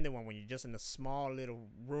independent one, when you're just in a small little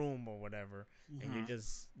room or whatever, and you're Hmm.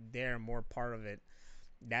 just there, more part of it,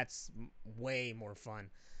 that's way more fun.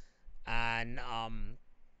 And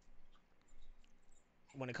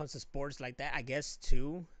when it comes to sports like that, I guess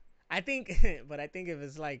too. I think, but I think if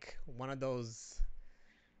it's like one of those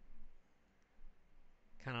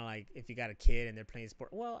kind of like if you got a kid and they're playing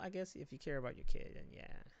sport, well, I guess if you care about your kid, then yeah.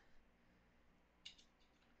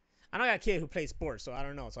 I don't got a kid who plays sports, so I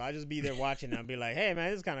don't know. So I'll just be there watching and I'll be like, hey, man,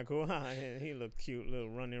 this is kind of cool. Huh? He looked cute, little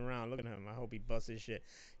running around. Look at him. I hope he busts his shit.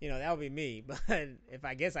 That would be me. But if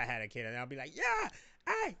I guess I had a kid, I'll be like, yeah,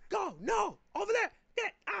 hey, go, no, over there.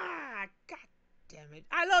 God damn it.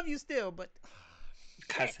 I love you still, but shit.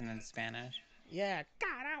 Cousin in Spanish. Yeah,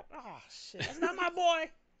 God, shit. That's not my boy.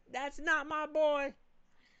 That's not my boy.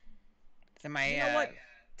 So my You know what?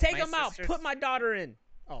 Take My him out. sisters Put my daughter in.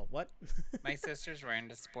 Oh, what? my sisters were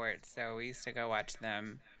into sports, so we used to go watch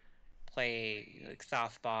them play like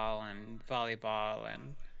softball and volleyball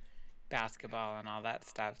and basketball and all that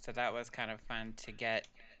stuff. So that was kind of fun to get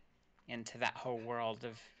into that whole world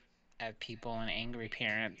of people and angry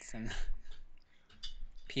parents and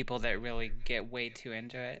people that really get way too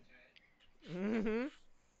into it. Mm-hmm.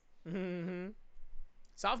 Mm-hmm.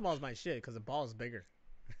 Softball's my shit because the ball's bigger.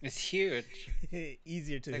 It's huge.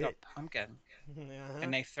 Easier It's to like a hit. pumpkin. Uh-huh.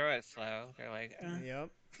 And they throw it slow. They're like, Yep.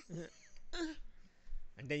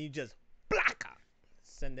 And then you just block out.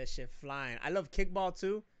 Send that shit flying. I love kickball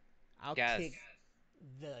too. I'll yes. kick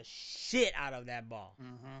the shit out of that ball.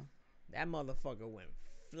 Mm-hmm. That motherfucker went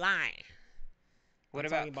flying. What I'm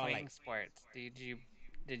about talking about playing like, sports?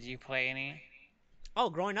 Did you play any? oh,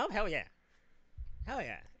 growing up, hell yeah. Hell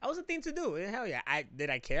yeah. That was a thing to do. Hell yeah. I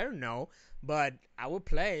care? No. But I would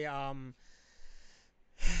play.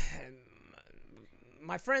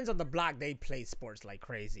 My friends on the block, they play sports like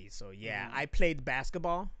crazy. So yeah, Mm-hmm. I played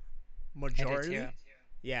basketball I did too. majorly.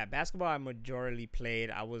 Yeah, basketball I majorly played.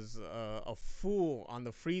 I was a fool on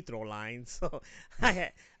the free throw line, so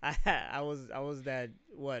I was that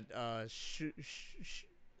what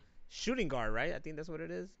shooting guard, right? I think that's what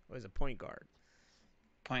it is, or is it point guard?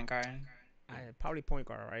 Point guard. Probably point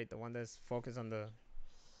guard, right? The one that's focused on the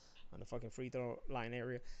fucking free throw line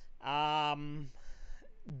area. Um,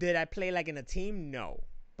 did I play like in a team? No,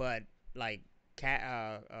 but like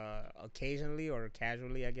occasionally or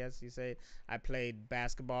casually, I guess you say. I played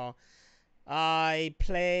basketball. I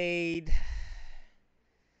played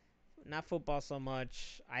not football so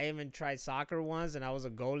much. I even tried soccer once, and I was a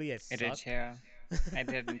goalie. It I did sucked. too. I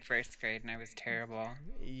did in first grade, and I was terrible.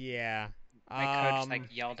 Yeah. My coach Um.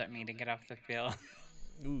 yelled at me to get off the field.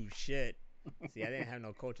 Ooh, shit. See, I didn't have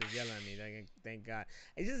no coaches yelling at me. Thank God.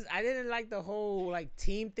 It's just I didn't like the whole like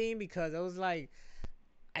team thing because it was like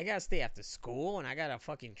I gotta stay after school and I gotta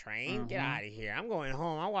fucking train. Get Mm-hmm. out of here. I'm going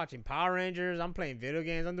home. I'm watching Power Rangers. I'm playing video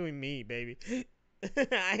games. I'm doing me, baby.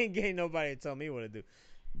 I ain't getting nobody to tell me what to do.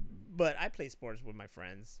 But I play sports with my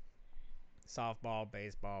friends. Softball,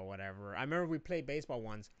 baseball, whatever. I remember we played baseball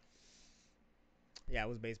once. Yeah, it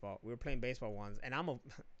was baseball. We were playing baseball once, and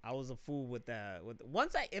I was a fool with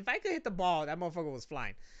once if I could hit the ball, that motherfucker was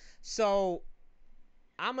flying. So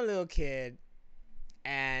I'm a little kid,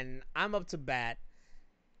 and I'm up to bat,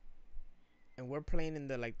 and we're playing in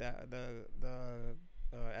the like the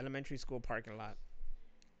elementary school parking lot,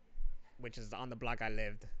 which is on the block I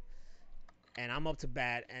lived. And I'm up to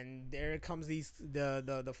bat, and there comes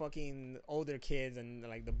the fucking older kids and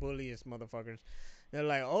like the bulliest motherfuckers. They're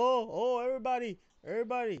like, oh, everybody,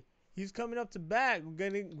 he's coming up to bat.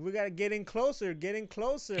 We gotta get in closer,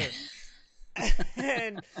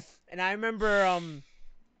 and I remember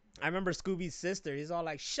Scooby's sister. He's all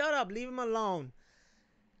like, shut up, leave him alone.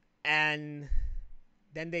 And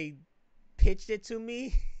then they pitched it to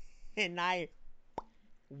me, and I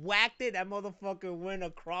whacked it. That motherfucker went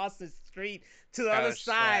across the street to the other Oh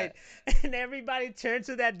side, shit. and everybody turned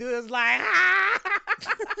to that dude. Was like, ah!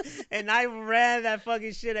 And I ran that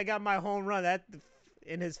fucking shit. I got my home run that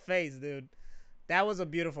in his face, dude. That was a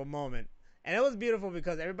beautiful moment, and it was beautiful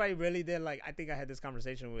because everybody really did like. I think I had this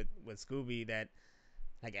conversation with Scooby that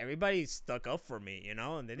like everybody stuck up for me, you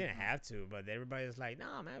know, and they didn't Mm-hmm. have to, but everybody was like,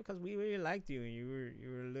 "Nah, man, because we really liked you and you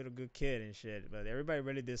were a little good kid and shit." But everybody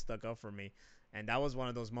really did stuck up for me, and that was one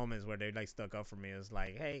of those moments where they like stuck up for me. It was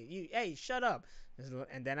like, hey, shut up!"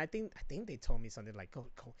 And then I think they told me something like, "Go,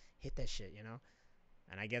 hit that shit," you know.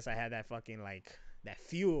 And I guess I had that fucking like that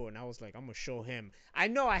fuel, and I was like, "I'm gonna show him." I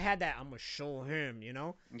know I had that. I'm gonna show him, you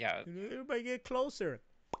know. Yeah. Everybody get closer.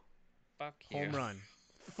 Fuck you. Home run.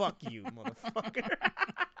 Fuck you, motherfucker.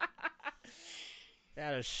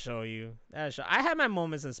 That'll show you. That'll show. I had my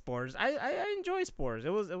moments in sports. I enjoy sports. It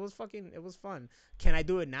was fun. Can I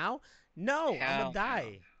do it now? No, I'm gonna Hell no.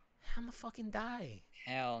 die. I'm gonna fucking die.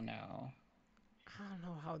 Hell no. I don't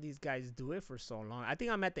know how these guys do it for so long. I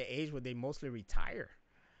think I'm at the age where they mostly retire.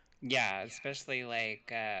 Yeah, especially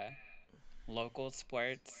local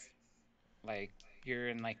sports. Like you're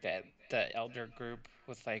in the elder group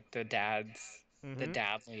with like the Mm-hmm.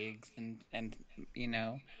 dad leagues and you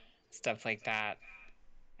know stuff like that.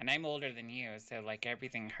 And I'm older than you, so like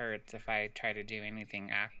everything hurts if I try to do anything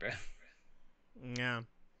active. Yeah.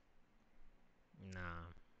 Nah.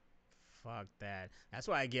 Fuck that. That's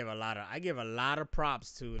why I give a lot of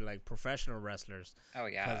props to like professional wrestlers Oh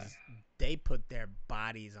yeah. because they put their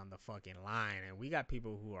bodies on the fucking line, and we got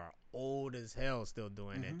people who are old as hell still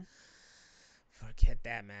doing it. Mm-hmm. Forget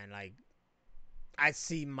that, man. Like I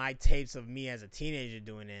see my tapes of me as a teenager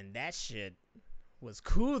doing it, and that shit was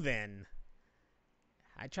cool then.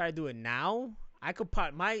 I try to do it now. I could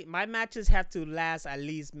my matches have to last at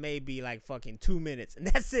least maybe like fucking 2 minutes, and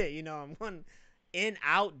that's it. You know, I'm one in,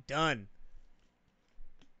 out, done.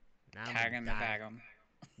 Now I'm gonna Tag 'em to die. bag 'em.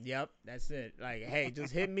 Yep, that's it. Like, hey,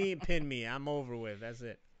 just hit me and pin me. I'm over with. That's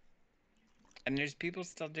it. And there's people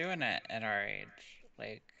still doing it at our age.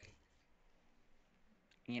 Like,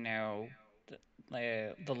 you know,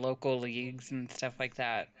 the local leagues and stuff like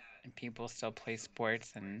that. And people still play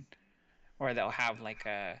sports, and or they'll have like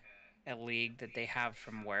a league that they have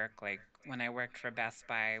from work. Like when I worked for Best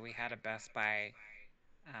Buy, we had a Best Buy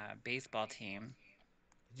baseball team.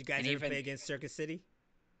 Did you guys And ever even play against Circuit City?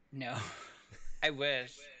 no, I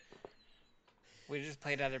wish we just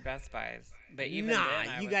played other Best Buys. But even Nah, then,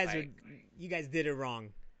 I was like, you guys did it wrong.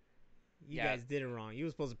 You yeah, guys did it wrong. You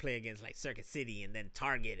were supposed to play against like Circuit City and then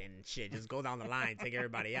Target and shit. Just go down the line, take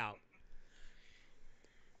everybody out.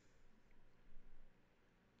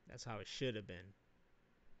 That's how it should have been.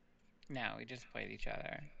 no, we just played each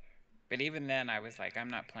other. But even then, I was like, I'm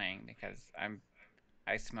not playing because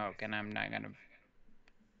I smoke and I'm not gonna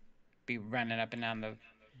be running up and down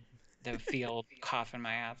the field coughing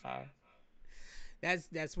my ass off.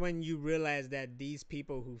 That's when you realize that these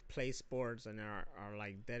people who play sports and are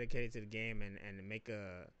like dedicated to the game and make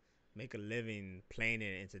a living playing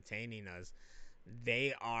it, entertaining us,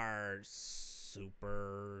 they are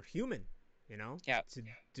superhuman. You know, Yeah, to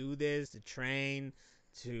do this, to train,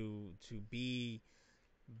 to be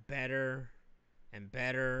better and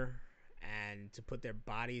better, and to put their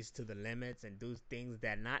bodies to the limits and do things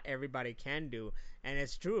that not everybody can do. And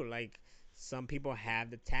it's true, like some people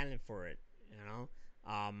have the talent for it, you know.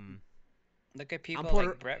 look at I'm people Puerto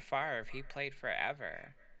like Brett Favre. He played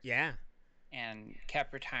forever Yeah. and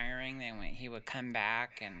kept retiring. Then when he would come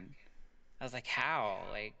back, and I was like, how?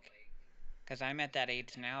 Like, because I'm at that age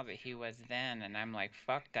now that he was then, and I'm like,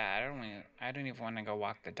 fuck that. I don't even want to go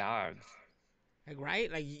walk the dogs. Like,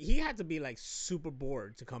 right, like he had to be like super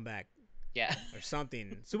bored to come back Yeah. or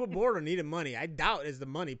something. Super bored or needed money. I doubt is the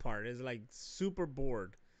money part. Is like super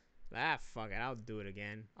bored. Fuck it, I'll do it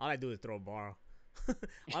again. All I do is throw a ball.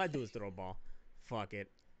 All I do is throw a ball. Fuck it.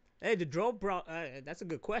 Hey, the Dro, bro. That's a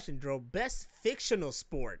good question, Dro. Best fictional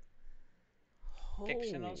sport.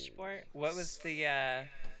 Fictional Oh, sport? What was the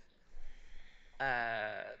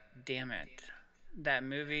uh damn it. That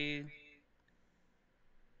movie.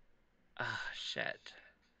 Oh shit.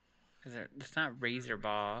 It's not Razor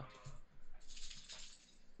Ball.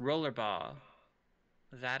 Rollerball.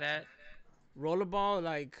 Was that it? rollerball,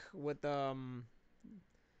 like with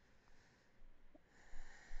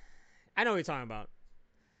I know what you're talking about.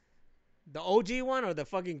 The OG one or the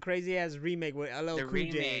fucking crazy ass remake with LL The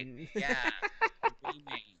Cool J. remake. Yeah. The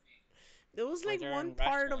remake. There was Where like they're one in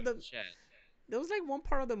part Russia of and the shit. there was like one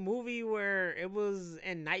part of the movie where it was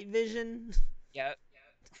in night vision. Yep.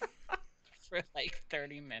 For like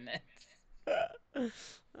 30 minutes.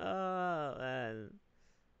 Oh man.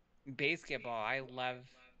 Basketball. I love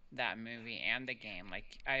that movie and the game. Like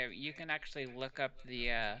you can actually look up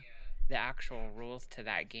the actual rules to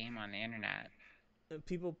that game on the internet.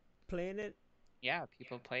 People playing it. Yeah,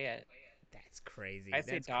 people play it. That's crazy. I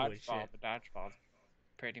say That's cool as dodgeball, shit. but dodgeball's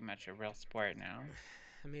pretty much a real sport now.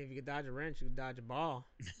 I mean, if you could dodge a wrench, you could dodge a ball.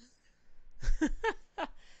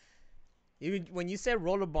 Even when you said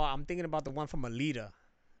rollerball, I'm thinking about the one from Alita.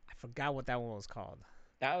 I forgot what that one was called.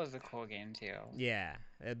 That was a cool game too. Yeah,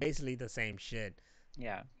 basically the same shit,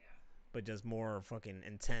 Yeah. but just more fucking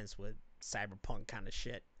intense with cyberpunk kind of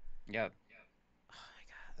shit. Yep. Oh my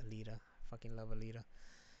god, Alita. Fucking love Alita.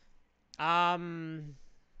 I'm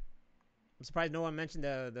surprised no one mentioned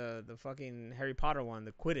the fucking Harry Potter one,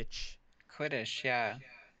 the Quidditch. Quidditch, yeah.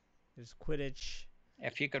 There's Quidditch.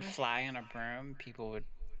 If you could fly on a broom, people would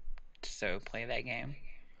so play that game.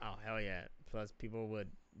 Oh hell yeah! Plus people would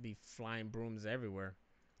be flying brooms everywhere.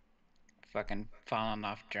 Fucking falling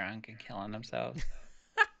off drunk and killing themselves.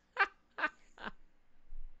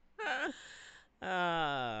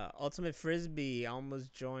 Ultimate Frisbee. I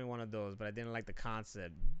almost joined one of those, but I didn't like the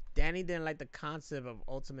concept. Danny didn't like the concept of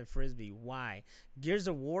Ultimate Frisbee. Why? Gears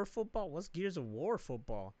of War football? What's Gears of War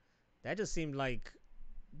football? That just seemed like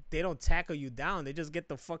they don't tackle you down. They just get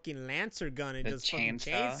the fucking Lancer gun and The just fucking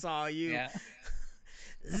chainsaw. chainsaw you. Yeah.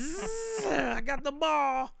 I got the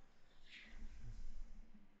ball.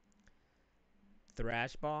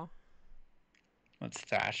 Thrash ball? What's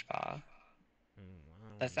thrash ball?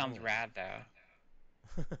 I That don't sounds know. rad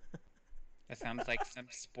though. That sounds like some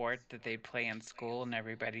sport that they play in school and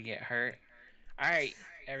everybody get hurt. All right,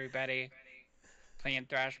 everybody, playing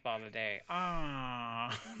thrash ball today.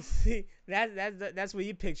 Ah. See, that's what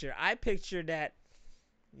you picture. I picture that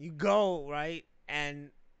you go right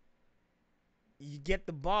and you get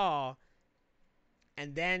the ball,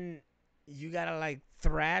 and then you gotta like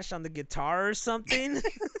thrash on the guitar or something.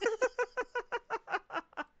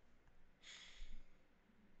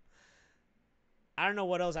 I don't know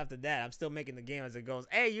what else after that. I'm still making the game as it goes.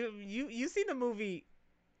 Hey, you seen the movie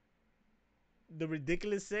The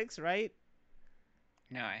Ridiculous Six, right?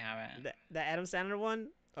 No, I haven't. The Adam Sandler one.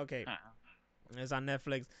 Okay, Uh-uh. it's on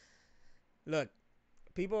Netflix. Look,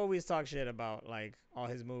 people always talk shit about like all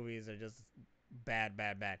his movies are just bad,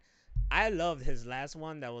 bad, bad. I loved his last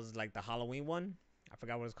one that was like the Halloween one. I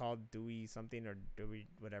forgot what it's called, Dewey something or Dewey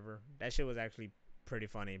whatever. That shit was actually pretty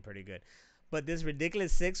funny and pretty good. But this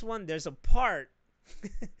Ridiculous Six one, there's a part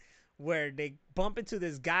where they bump into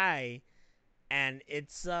this guy, and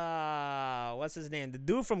it's what's his name? The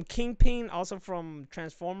dude from Kingpin, also from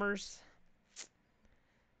Transformers.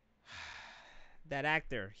 That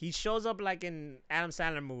actor. He shows up like in Adam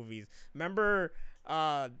Sandler movies. Remember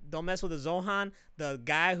Don't Mess with the Zohan? The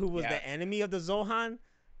guy who was Yeah, the enemy of the Zohan?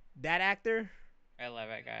 That actor? I love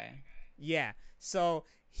that guy. Yeah. So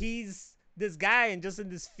he's this guy and just in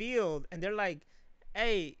this field, and they're like,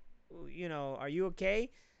 "Hey, are you okay?"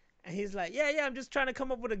 And he's like, "Yeah, yeah, I'm just trying to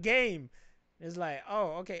come up with a game." It's like,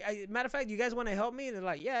 "Oh, okay. Matter of fact, you guys want to help me?" And they're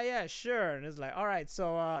like, "Yeah, yeah, sure." And it's like, "All right."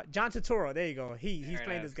 So John Turturro, there you go. He's There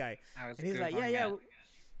playing it this is. guy, I was and he's like, "Yeah, Googling yeah, it.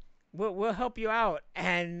 we'll help you out."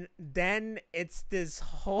 And then it's this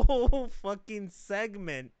whole fucking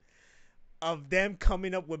segment of them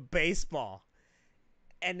coming up with baseball,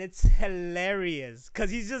 and it's hilarious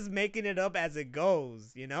because he's just making it up as it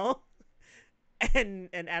goes, you know. And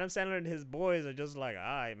Adam Sandler and his boys are just like, all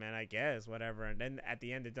right, man, I guess whatever. And then at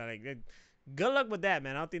the end, it's like, good luck with that,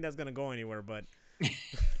 man. I don't think that's gonna go anywhere, but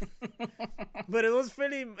it was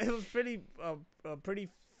pretty a pretty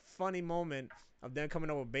funny moment of them coming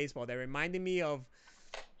up with baseball. That reminded me of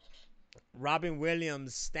Robin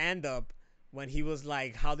Williams stand up when he was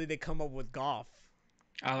like, how did they come up with golf?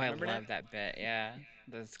 Oh, I Remember that? love that bit. Yeah,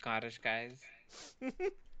 the Scottish guys.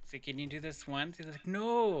 So can you do this once? He's like,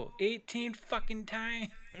 no, 18 fucking times.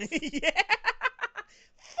 Yeah.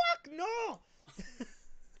 Fuck no.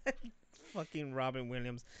 Fucking Robin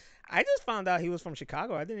Williams. I just found out he was from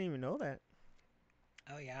Chicago. I didn't even know that.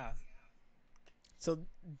 Oh yeah. So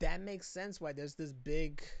that makes sense why there's this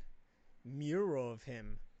big mural of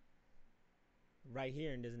him right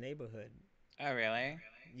here in this neighborhood. Oh really?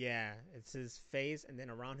 Yeah, it's his face, and then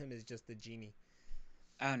around him is just the genie.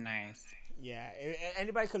 Oh nice. Yeah,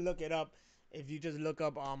 anybody could look it up if you just look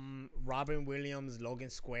up Robin Williams Logan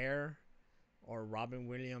Square or Robin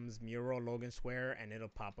Williams mural Logan Square, and it'll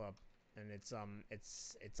pop up. And it's on.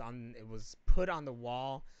 It was put on the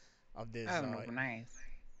wall of this. Oh nice.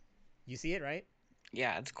 You see it, right?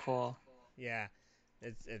 Yeah, it's cool. Yeah,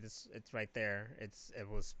 it's right there. It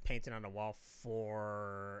was painted on the wall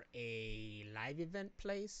for a live event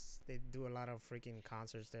place. They do a lot of freaking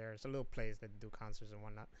concerts there. It's a little place that do concerts and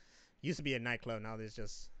whatnot. Used to be a nightclub. Now there's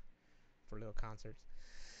just for little concerts.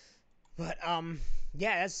 But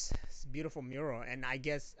yeah, it's a beautiful mural, and I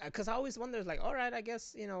guess because I always wonder, like, all right, I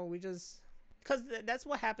guess we just because that's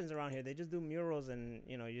what happens around here. They just do murals, and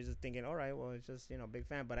you're just thinking, all right, well, it's just big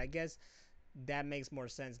fan. But I guess that makes more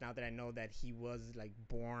sense now that I know that he was like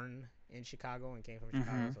born in Chicago and came from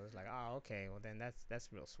Chicago. Mm-hmm. So it's like, oh, okay, well then that's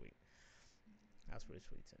real sweet. That's really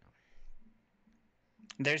sweet to know.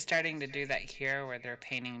 They're starting to do that here where they're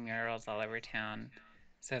painting murals all over town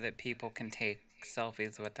so that people can take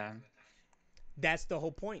selfies with them. That's the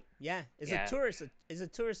whole point. Yeah, Yeah. it's a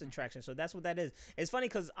tourist attraction. So that's what that is. It's funny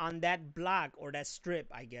because on that block or that strip,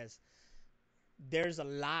 I guess there's a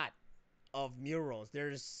lot of murals.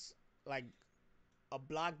 There's like a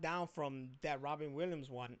block down from that Robin Williams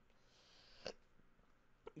one.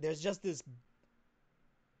 There's just this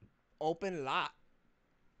open lot,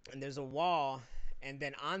 and there's a wall, and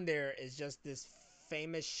then on there is just this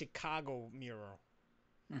famous Chicago mural,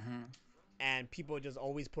 Mm-hmm. and people just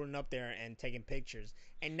always pulling up there and taking pictures.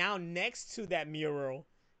 And now next to that mural,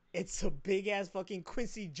 it's a big ass fucking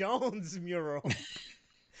Quincy Jones mural.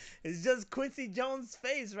 It's just Quincy Jones'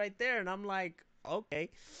 face right there, and I'm like, okay.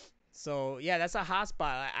 So yeah, that's a hot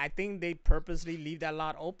spot. I think they purposely leave that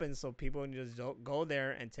lot open so people can just go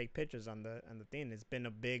there and take pictures on the thing. It's been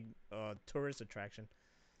a big tourist attraction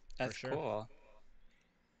for That's sure. cool.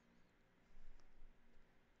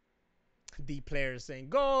 The players saying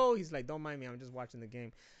go. He's like, don't mind me. I'm just watching the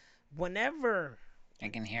game. Whenever, I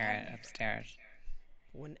can hear it upstairs.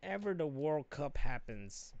 whenever the World Cup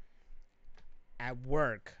happens at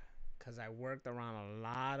work, because I worked around a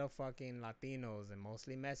lot of fucking Latinos and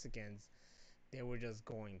mostly Mexicans, they were just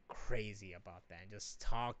going crazy about that, just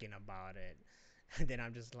talking about it. And then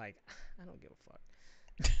I'm just like, I don't give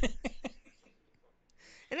a fuck.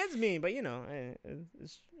 And that's mean, but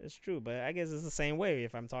it's true. But I guess it's the same way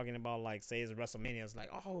if I'm talking about like say it's WrestleMania. It's like,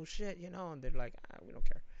 oh shit, and they're like, we don't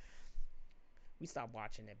care. We stopped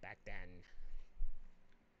watching it back then.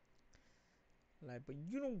 Like, but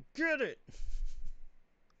you don't get it.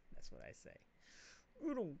 That's what I say.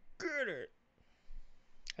 You don't get it.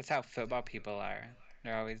 That's how football people are.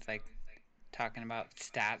 They're always like talking about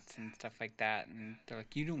stats and stuff like that, and they're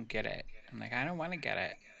like, "You don't get it." I'm like, "I don't want to get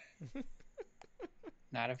it."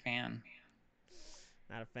 Not a fan.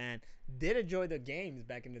 Not a fan. Did enjoy the games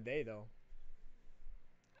back in the day though.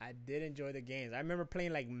 I did enjoy the games. I remember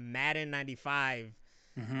playing like Madden 95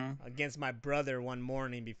 Mm-hmm. against my brother one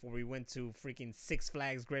morning before we went to freaking Six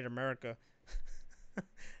Flags Great America.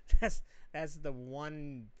 that's that's the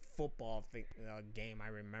one football game I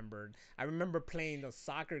remembered. I remember playing the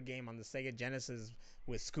soccer game on the Sega Genesis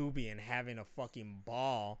with Scooby and having a fucking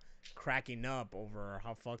ball, cracking up over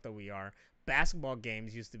how fucked up we are. Basketball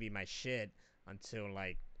games used to be my shit until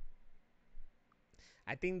like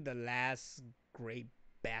I think the last great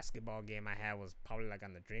basketball game I had was probably like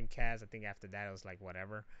on the Dreamcast. I think after that it was like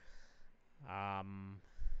whatever. Um,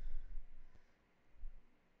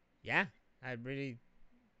 yeah, I really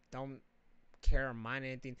don't care or mind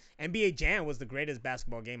anything. NBA Jam was the greatest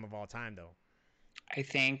basketball game of all time, though. I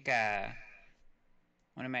think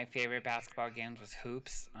one of my favorite basketball games was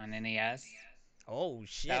Hoops on NES. Oh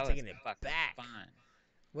shit, That was taking it fucking back. fun.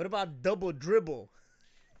 What about Double Dribble?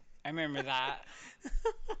 I remember that.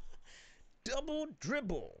 Double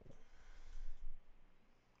Dribble.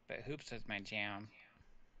 But Hoops was my jam.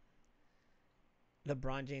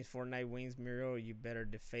 LeBron James Fortnite wings Muriel, you better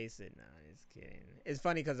deface it. Nah, just kidding. It's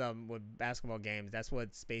funny because with basketball games, that's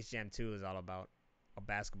what Space Jam 2 is all about. A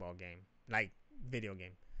basketball game, like video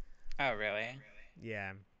game. Oh, really?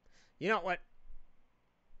 Yeah. You know what?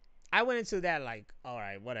 I went into that like, all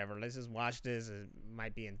right, whatever. Let's just watch this. It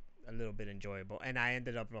might be a little bit enjoyable, and I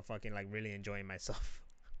ended up fucking like really enjoying myself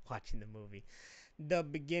watching the movie. The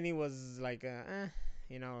beginning was like,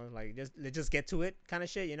 like just let's just get to it kind of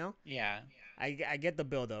shit, Yeah. I get the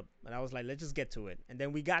build up, but I was like, let's just get to it, and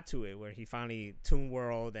then we got to it where he finally Toon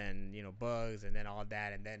World and Bugs and then all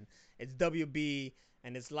that, and then it's WB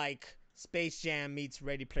and it's like Space Jam meets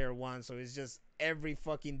Ready Player One, so it's just every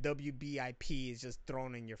fucking WB IP is just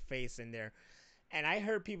thrown in your face in there, and I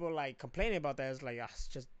heard people like complaining about that. It's like it's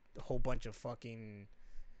just a whole bunch of fucking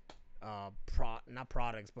not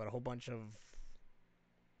products, but a whole bunch of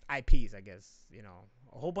IPs, I guess,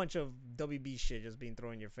 a whole bunch of WB shit just being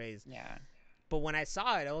thrown in your face. Yeah. But when I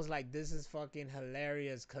saw it, I was like, this is fucking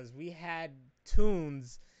hilarious because we had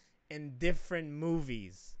tunes in different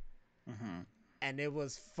movies Mm-hmm. and it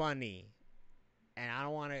was funny. And I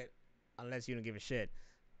don't want to, unless you don't give a shit,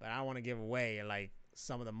 but I don't want to give away like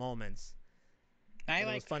some of the moments. I But it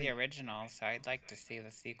was liked funny. the original, so I'd like to see the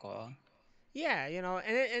sequel. Yeah, and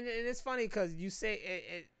it's funny because you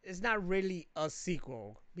say it's not really a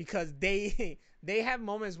sequel because they have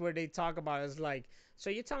moments where they talk about it. It's like, so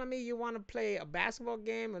you're telling me you want to play a basketball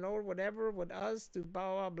game and or whatever with us to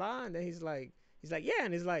blah blah blah, and then he's like yeah,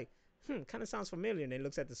 and he's like kind of sounds familiar, and then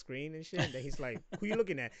looks at the screen and shit, and then he's like, who you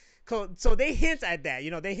looking at? So they hint at that,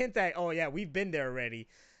 they hint at, oh yeah, we've been there already,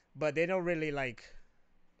 but they don't really like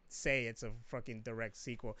say it's a fucking direct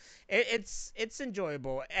sequel. It's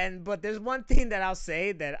enjoyable, but there's one thing that I'll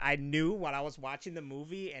say that I knew while I was watching the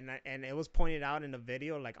movie, and it was pointed out in the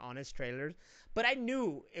video, like honest trailers, but I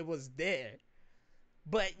knew it was there.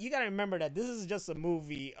 But you gotta remember that this is just a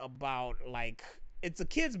movie about like it's a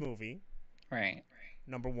kids movie, Right.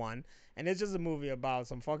 number one, and it's just a movie about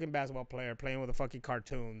some fucking basketball player playing with the fucking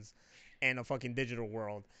cartoons and a fucking digital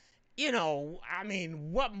world. I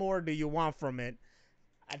mean, what more do you want from it?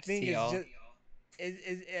 I think it's Seal. just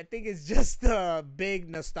I think it's just the big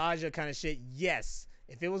nostalgia kind of shit. Yes,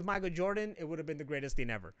 if it was Michael Jordan, it would have been the greatest thing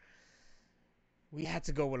ever. We had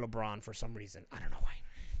to go with LeBron for some reason. I don't know why.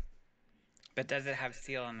 But does it have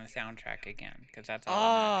Seal on the soundtrack again? Because that's all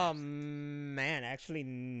Oh that matters. man, actually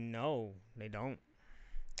no, they don't.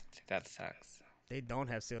 See, that sucks. They don't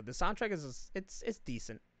have Seal. The soundtrack it's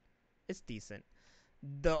decent. It's decent.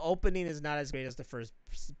 The opening is not as great as the first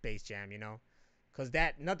Space Jam, cause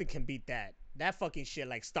that nothing can beat that. That fucking shit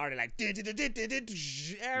like started like Yeah.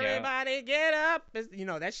 everybody get up.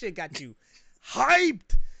 That shit got you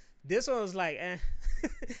hyped. This one was like,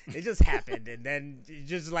 it just happened, and then you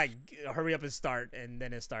just like hurry up and start, and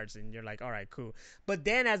then it starts, and you're like, all right, cool. But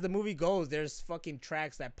then as the movie goes, there's fucking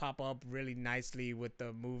tracks that pop up really nicely with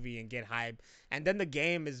the movie and get hype, and then the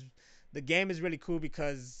game is really cool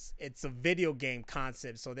because it's a video game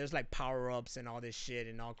concept. So there's like power ups and all this shit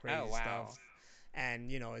and all crazy Oh, wow. stuff,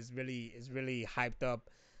 and it's really hyped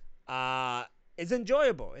up. Uh, It's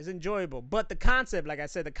enjoyable. It's enjoyable. But the concept, like I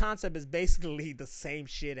said, the concept is basically the same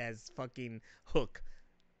shit as fucking Hook.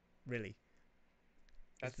 Really,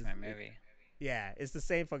 it's That's the my movie. yeah, it's the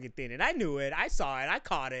same fucking thing. And I knew it. I saw it. I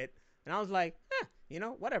caught it. And I was like,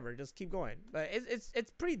 whatever. Just keep going. But it's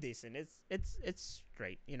pretty decent. It's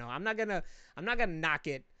straight. I'm not gonna knock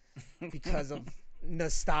it because of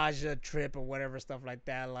nostalgia trip or whatever stuff like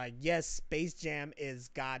that. Like, yes, Space Jam is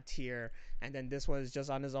god tier, and then this one is just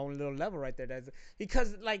on his own little level right there. That's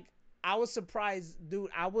because like I was surprised,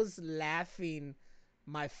 dude. I was laughing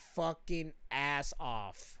my fucking ass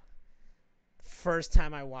off first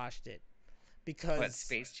time I watched it What, because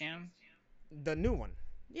Space Jam? the new one,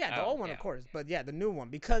 yeah, the Oh, old one of yeah. course, but yeah, the new one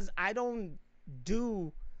because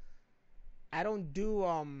do I don't do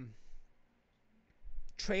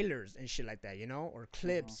trailers and shit like that, or Hmm.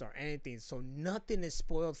 clips or anything. So nothing is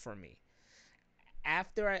spoiled for me.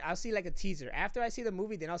 I'll see like a teaser. After I see the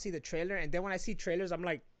movie, then I'll see the trailer, and then when I see trailers, I'm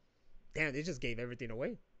like, damn, they just gave everything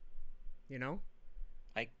away. You know?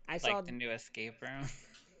 Like I saw, like the new Escape Room.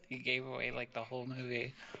 He gave away like the whole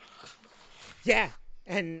movie. yeah,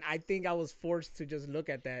 and I think I was forced to just look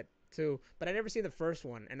at that too. But I never seen the first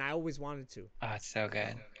one, and I always wanted to. Oh, it's so So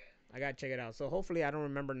good. I gotta check it out. So hopefully I don't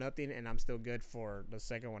remember nothing, and I'm still good for the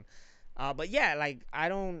second one. But yeah, like I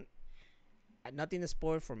don't nothing is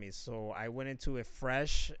spoiled for me. So I went into it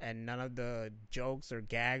fresh, and none of the jokes or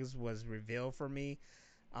gags was revealed for me.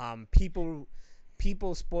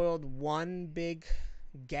 People spoiled one big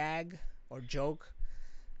gag or joke,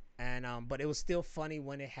 and but it was still funny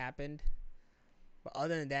when it happened. But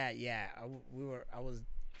other than that, yeah, I was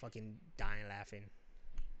fucking dying laughing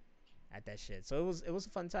at that shit. So it was a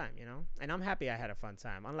fun time, and I'm happy I had a fun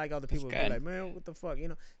time. Unlike other That's people who be good. like, man, what the fuck,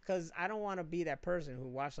 because I don't want to be that person who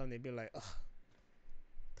watch something and be like, ugh,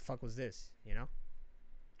 the fuck was this.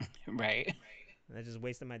 Right. And I just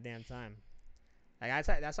wasted my damn time. Like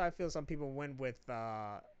that's how I feel. Some people went with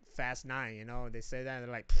Fast Nine. They say that and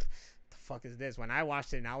they're like, "The fuck is this?" When I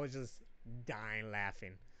watched it, and I was just dying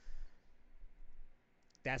laughing.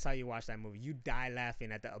 That's how you watch that movie. You die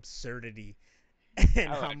laughing at the absurdity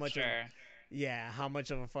and Oh, how I'm much of sure. yeah, how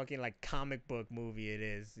much of a fucking like comic book movie it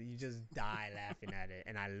is. You just die laughing at it,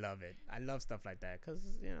 and I love it. I love stuff like that because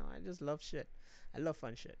I just love shit. I love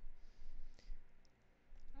fun shit.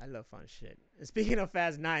 I love fun shit. And speaking of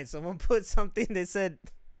Fast Nine, someone put something. They said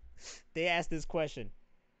they asked this question: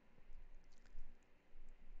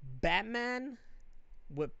 Batman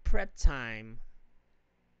with prep time.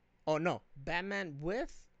 Oh no, Batman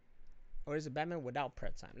with or is it Batman without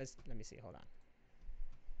prep time? Let me see. Hold on.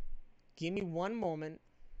 Give me one moment,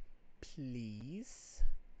 please.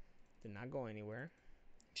 Do not go anywhere.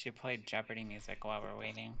 She played Jeopardy music while we're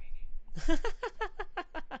waiting.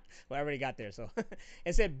 Well, I already got there. So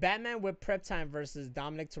it said Batman with prep time versus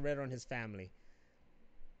Dominic Toretto and his family.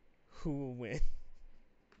 Who will win?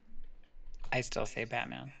 I still say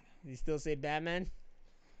Batman. You still say Batman?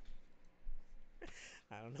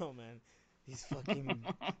 I don't know, man. These fucking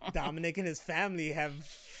Dominic and his family have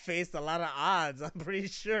faced a lot of odds. I'm pretty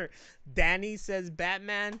sure. Danny says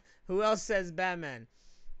Batman. Who else says Batman?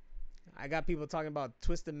 I got people talking about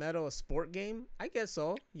Twisted Metal, a sport game. I guess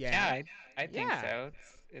so. Yeah, Yeah. I think Yeah. so.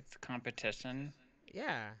 It's competition.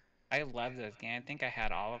 Yeah. I love those games. I think I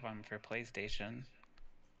had all of them for PlayStation.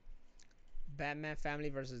 Batman family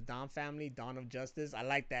versus Dom family, Dawn of Justice. I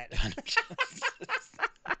like that. Dawn of Justice.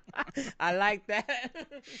 I like that.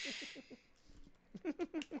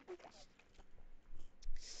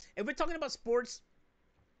 If we're talking about sports,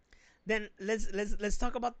 then let's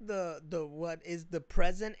talk about the what is the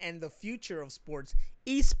present and the future of sports.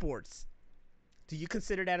 Esports. Do you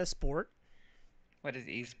consider that a sport? What is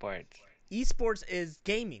esports? Esports is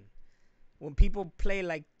gaming. When people play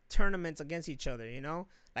like tournaments against each other,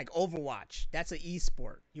 like Overwatch. That's an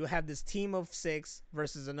esport. You have this team of 6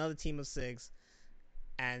 versus another team of 6,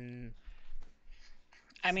 and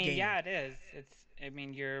I it's mean, gaming. yeah, it is. I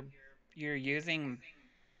mean, you're using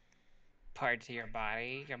parts of your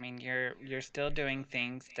body. I mean, you're still doing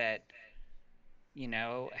things that,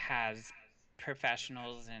 has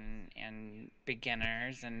professionals and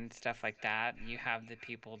beginners and stuff like that. You have the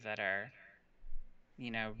people that are,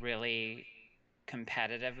 really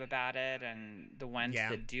competitive about it, and the ones Yeah,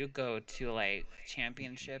 that do go to like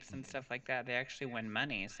championships and stuff like that, they actually win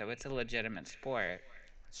money, so it's a legitimate sport.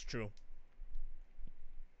 it's true.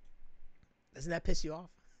 Doesn't that piss you off?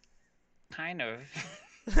 Kind of.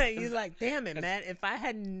 You're like, damn it, Because man. If I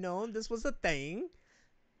had known this was a thing,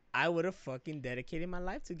 I would have fucking dedicated my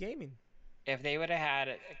life to gaming. if they would have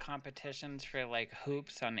had competitions for like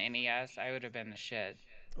hoops on NES, I would have been the shit.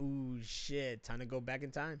 Ooh, shit. Time to go back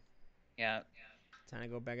in time. Yeah. Time to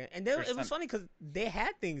go back in. And for it was some. funny because they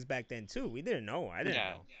had things back then too. We didn't know. I didn't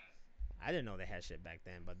Yeah. know. I didn't know they had shit back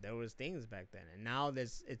then, but there was things back then. And now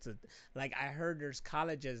there's it's a like I heard there's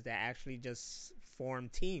colleges that actually just form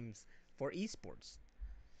teams for esports.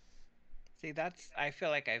 See, that's I feel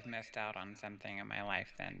like I've missed out on something in my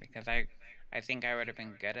life then because I think I would have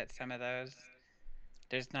been good at some of those.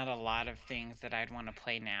 There's not a lot of things that I'd want to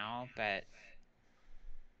play now, but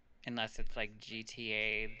unless it's like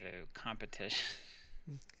GTA, the competition.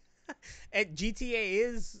 And GTA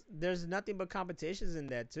is there's nothing but competitions in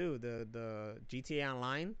that too. The GTA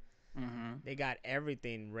Online, Mm-hmm. they got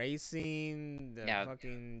everything, racing, the Yeah,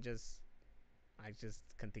 fucking just I just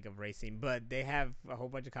can't think of racing, but they have a whole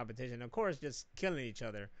bunch of competition. Of course, just killing each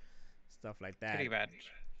other, stuff like that. pretty much.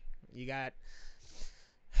 You got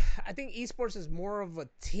I think esports is more of a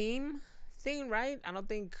team thing, right? I don't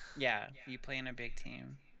think. Yeah, you play in a big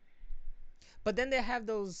team. But then they have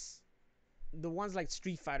the ones like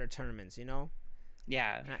Street Fighter tournaments, you know.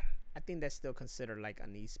 Yeah, And I think that's still considered like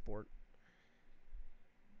an esport.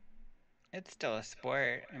 it's still a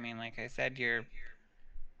sport. I mean, like I said, your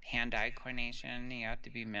hand-eye coordination, you have to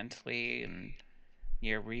be mentally and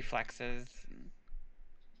your reflexes.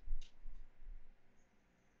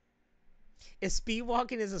 If speed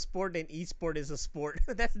walking is a sport, then esport is a sport.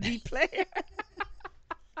 That's the player.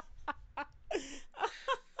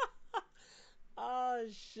 Oh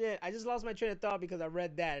shit! I just lost my train of thought because I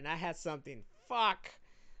read that and I had something. Fuck.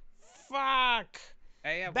 Fuck. Oh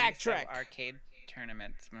yeah, we used to have Backtrack. arcade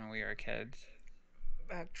tournaments when we were kids.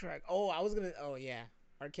 Backtrack. Oh, I was gonna. Oh yeah,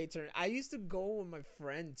 arcade tournament. I used to go with my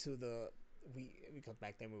friend to the. Because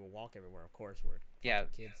back then we would walk everywhere. Of course, we're Yeah,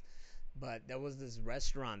 fucking kids. But there was this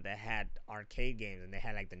restaurant that had arcade games, and they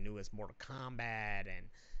had like the newest Mortal Kombat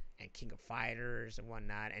and King of Fighters and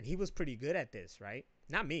whatnot. And he was pretty good at this, right?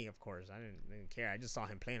 Not me, of course. I didn't care. I just saw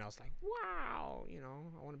him playing. I was like, wow,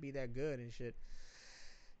 I want to be that good and shit.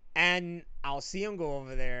 And I'll see him go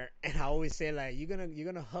over there, and I always say like, you're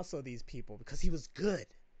gonna hustle these people because he was good.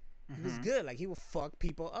 He was mm-hmm. good. Like he would fuck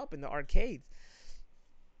people up in the arcades,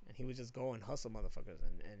 and he would just go and hustle motherfuckers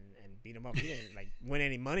and beat them up. He didn't like win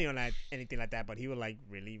any money on that anything like that, but he would like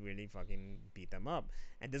really really fucking beat them up.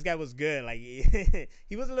 And this guy was good. Like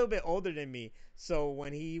he was a little bit older than me, so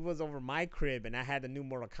when he was over my crib and I had the new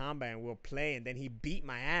Mortal Kombat and we'll play, and then he beat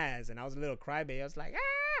my ass, and I was a little crybaby. I was like,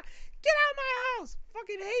 ah, get out of my house,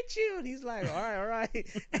 fucking hate you. And he's like, all right.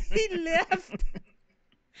 And he left.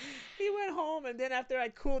 He went home, and then after I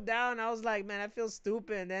cooled down, I was like, man, I feel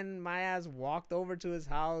stupid. And then my ass walked over to his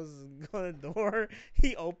house, go to the door.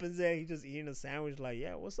 He opens it. He just eating a sandwich, like,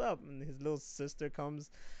 yeah, what's up? And his little sister comes,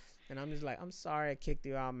 and I'm just like, I'm sorry I kicked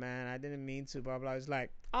you out, man. I didn't mean to, blah, blah. He's like,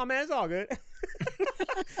 oh, man, it's all good.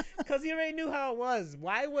 Because he already knew how it was.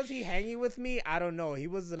 Why was he hanging with me? I don't know. He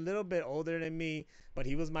was a little bit older than me, but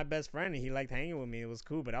he was my best friend, and he liked hanging with me. It was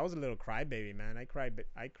cool, but I was a little crybaby, man. I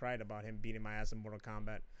cried about him beating my ass in Mortal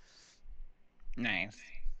Kombat. Nice.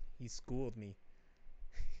 He schooled me.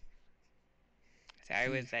 So I He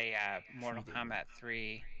was a Mortal treated me. Kombat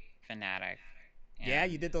 3 fanatic, Yeah,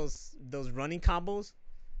 you and did those running combos.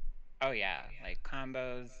 oh yeah, like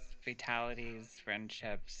combos, fatalities,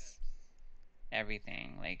 friendships,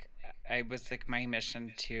 everything. Like I was like my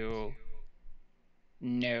mission to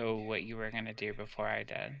know what you were gonna do before I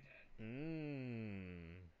did.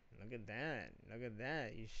 Mmm. Look at that. Look at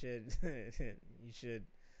that. You should you should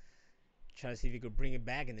try to see if you could bring it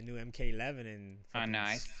back in the new MK11 and Oh no,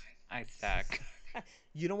 fucking. I suck.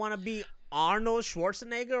 You don't want to be Arnold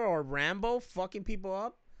Schwarzenegger or Rambo fucking people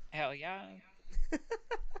up. Hell yeah.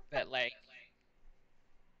 But like,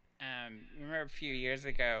 remember a few years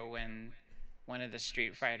ago when one of the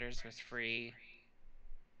Street Fighters was free,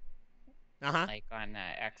 Uh huh. like on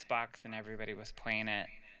Xbox, and everybody was playing it.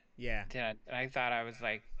 Yeah. I thought I was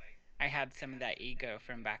like, I had some of that ego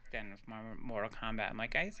from back then with my Mortal Kombat. I'm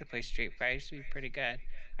like, I used to play Street Fighter, I used to be pretty good.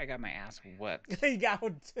 I got my ass whooped, he got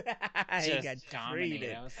he just got dominated.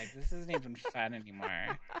 treated. I was like, this isn't even fun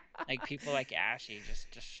anymore. Like people like Ashy just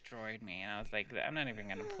destroyed me, and I was like, I'm not even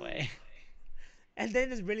gonna play. And then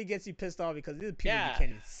this really gets you pissed off because these are people you Yeah, can't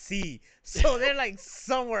even see. So they're like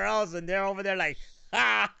somewhere else and they're over there like,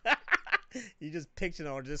 ah. You just picture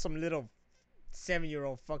them or just some little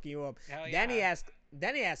 7-year-old fucking you up. hell Danny yeah. asked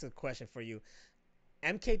Danny asked a question for you.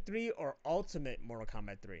 MK3 or Ultimate Mortal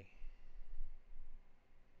Kombat 3?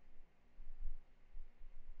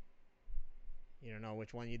 You don't know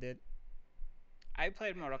which one you did? I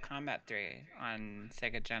played Mortal Kombat 3 on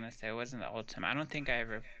Sega Genesis. It wasn't the Ultimate. I don't think I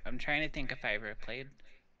ever. I'm trying to think if I ever played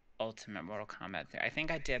Ultimate Mortal Kombat 3. I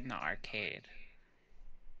think I did in the arcade,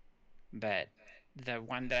 but the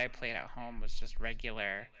one that I played at home was just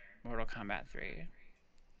regular Mortal Kombat 3.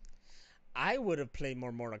 I would have played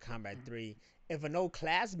more Mortal Kombat 3 if an old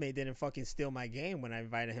classmate didn't fucking steal my game when I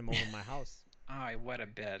invited him over my house Oh, what a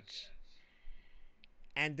bitch.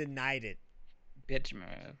 and denied it. Bitch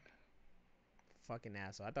move. Fucking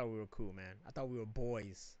asshole. I thought we were cool, man. I thought we were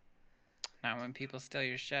boys. Not when people steal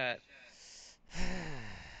your shit.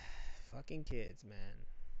 Fucking kids, man.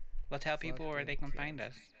 Well, tell people where Fucking they can find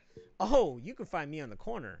kids. us. Oh, you can find me on the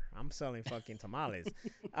corner. I'm selling fucking tamales.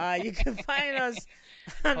 You can find us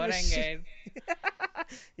on Hold on, Machine. guys.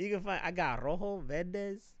 You can find. I got rojo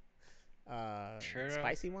verdes, Churros.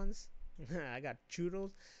 spicy ones. I got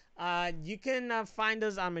churros. You can find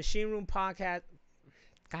us on Machine Room Podcast.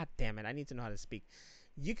 God damn it! I need to know how to speak.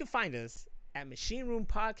 You can find us at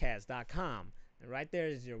machineroompodcast.com. And right there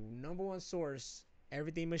is your number one source,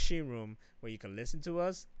 everything Machine Room, where you can listen to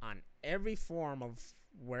us on every form of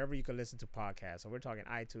wherever you can listen to podcasts. So we're talking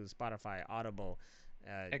iTunes, Spotify, Audible,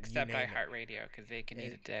 Except iHeartRadio, because they can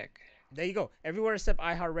eat a dick. There you go. Everywhere except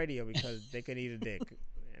iHeartRadio because they can eat a dick.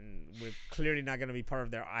 And we're clearly not going to be part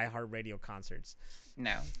of their iHeartRadio concerts.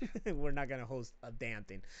 No. We're not going to host a damn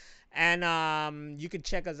thing. And you can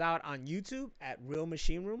check us out on YouTube at Real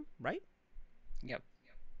Machine Room, right? Yep.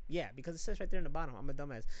 Yeah, because it says right there in the bottom. I'm a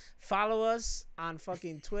dumbass. Follow us on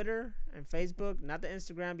fucking Twitter and Facebook, not the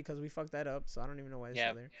Instagram because we fucked that up. So I don't even know why it's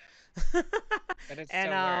still there. But it's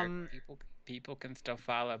and still work. People can still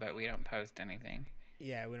follow, but we don't post anything.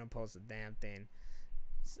 Yeah, we don't post a damn thing.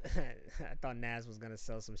 I thought Naz was gonna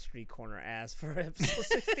sell some street corner ass for episode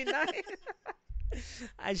 69.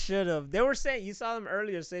 I should have. They were saying, you saw them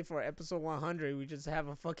earlier say for episode 100 we just have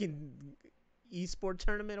a fucking esport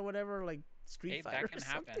tournament or whatever, like Street Fighter. That can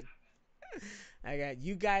happen. I got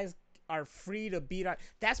you guys are free to beat our.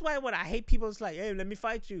 That's why when I hate people, it's like, hey, let me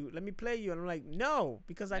fight you, let me play you, and I'm like, no,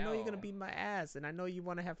 because I know you're gonna beat my ass, and I know you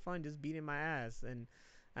want to have fun just beating my ass, and.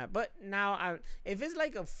 But now, if it's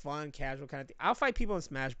like a fun, casual kind of thing, I'll fight people in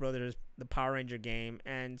Smash Brothers, the Power Ranger game,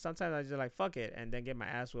 and sometimes I just like fuck it and then get my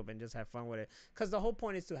ass whooped and just have fun with it. Cause the whole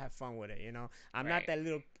point is to have fun with it, you know. I'm not that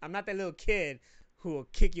little kid who will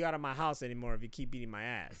kick you out of my house anymore if you keep beating my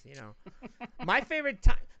ass, you know. my favorite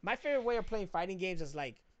way of playing fighting games is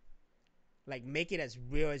like make it as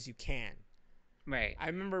real as you can. Right. I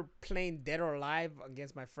remember playing Dead or Alive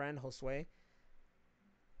against my friend Josue,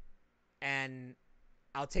 and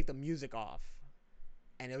I'll take the music off,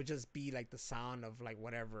 and it'll just be like the sound of like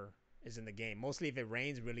whatever is in the game. Mostly if it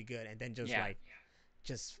rains really good, and then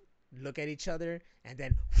just look at each other, and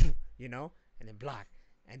then you know, and then block,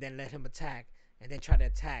 and then let him attack, and then try to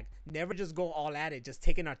attack. Never just go all at it. Just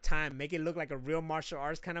taking our time, make it look like a real martial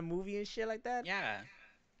arts kind of movie and shit like that. Yeah.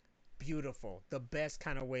 Beautiful. The best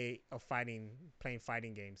kind of way of playing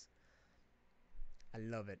fighting games. I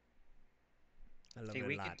love it. See,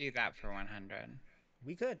 we could do that for 100.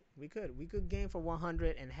 We could game for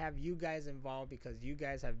 100 and have you guys involved because you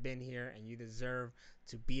guys have been here and you deserve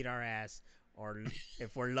to beat our ass, or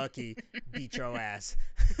if we're lucky, beat your ass.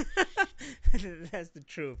 That's the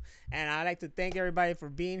truth. And I'd like to thank everybody for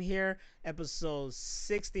being here. Episode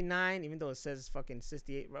 69, even though it says fucking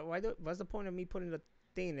 68. What's the point of me putting the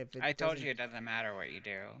thing if it I told you it doesn't matter what you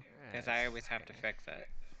do because I always have to fix it.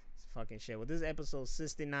 It's fucking shit. Well, this is episode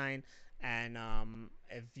 69. And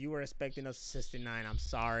if you were expecting us 69, I'm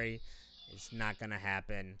sorry. It's not going to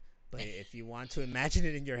happen. But if you want to imagine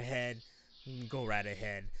it in your head, go right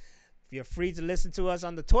ahead. You're free to listen to us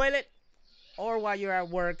on the toilet or while you're at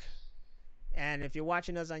work. And if you're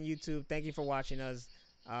watching us on YouTube, thank you for watching us.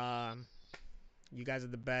 You guys are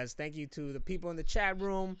the best. Thank you to the people in the chat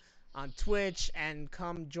room on Twitch. And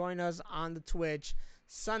come join us on the Twitch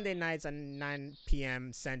Sunday nights at 9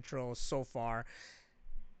 p.m. Central so far.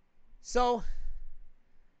 So,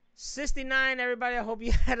 69, everybody. I hope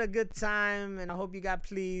you had a good time, and I hope you got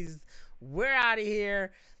pleased. We're out of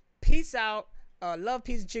here. Peace out. Love,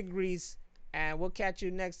 peace, and chicken grease. And we'll catch you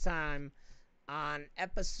next time on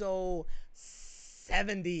episode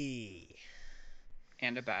 70.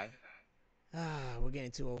 And above. We're getting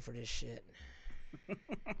too old for this shit.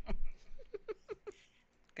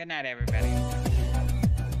 Good night, everybody.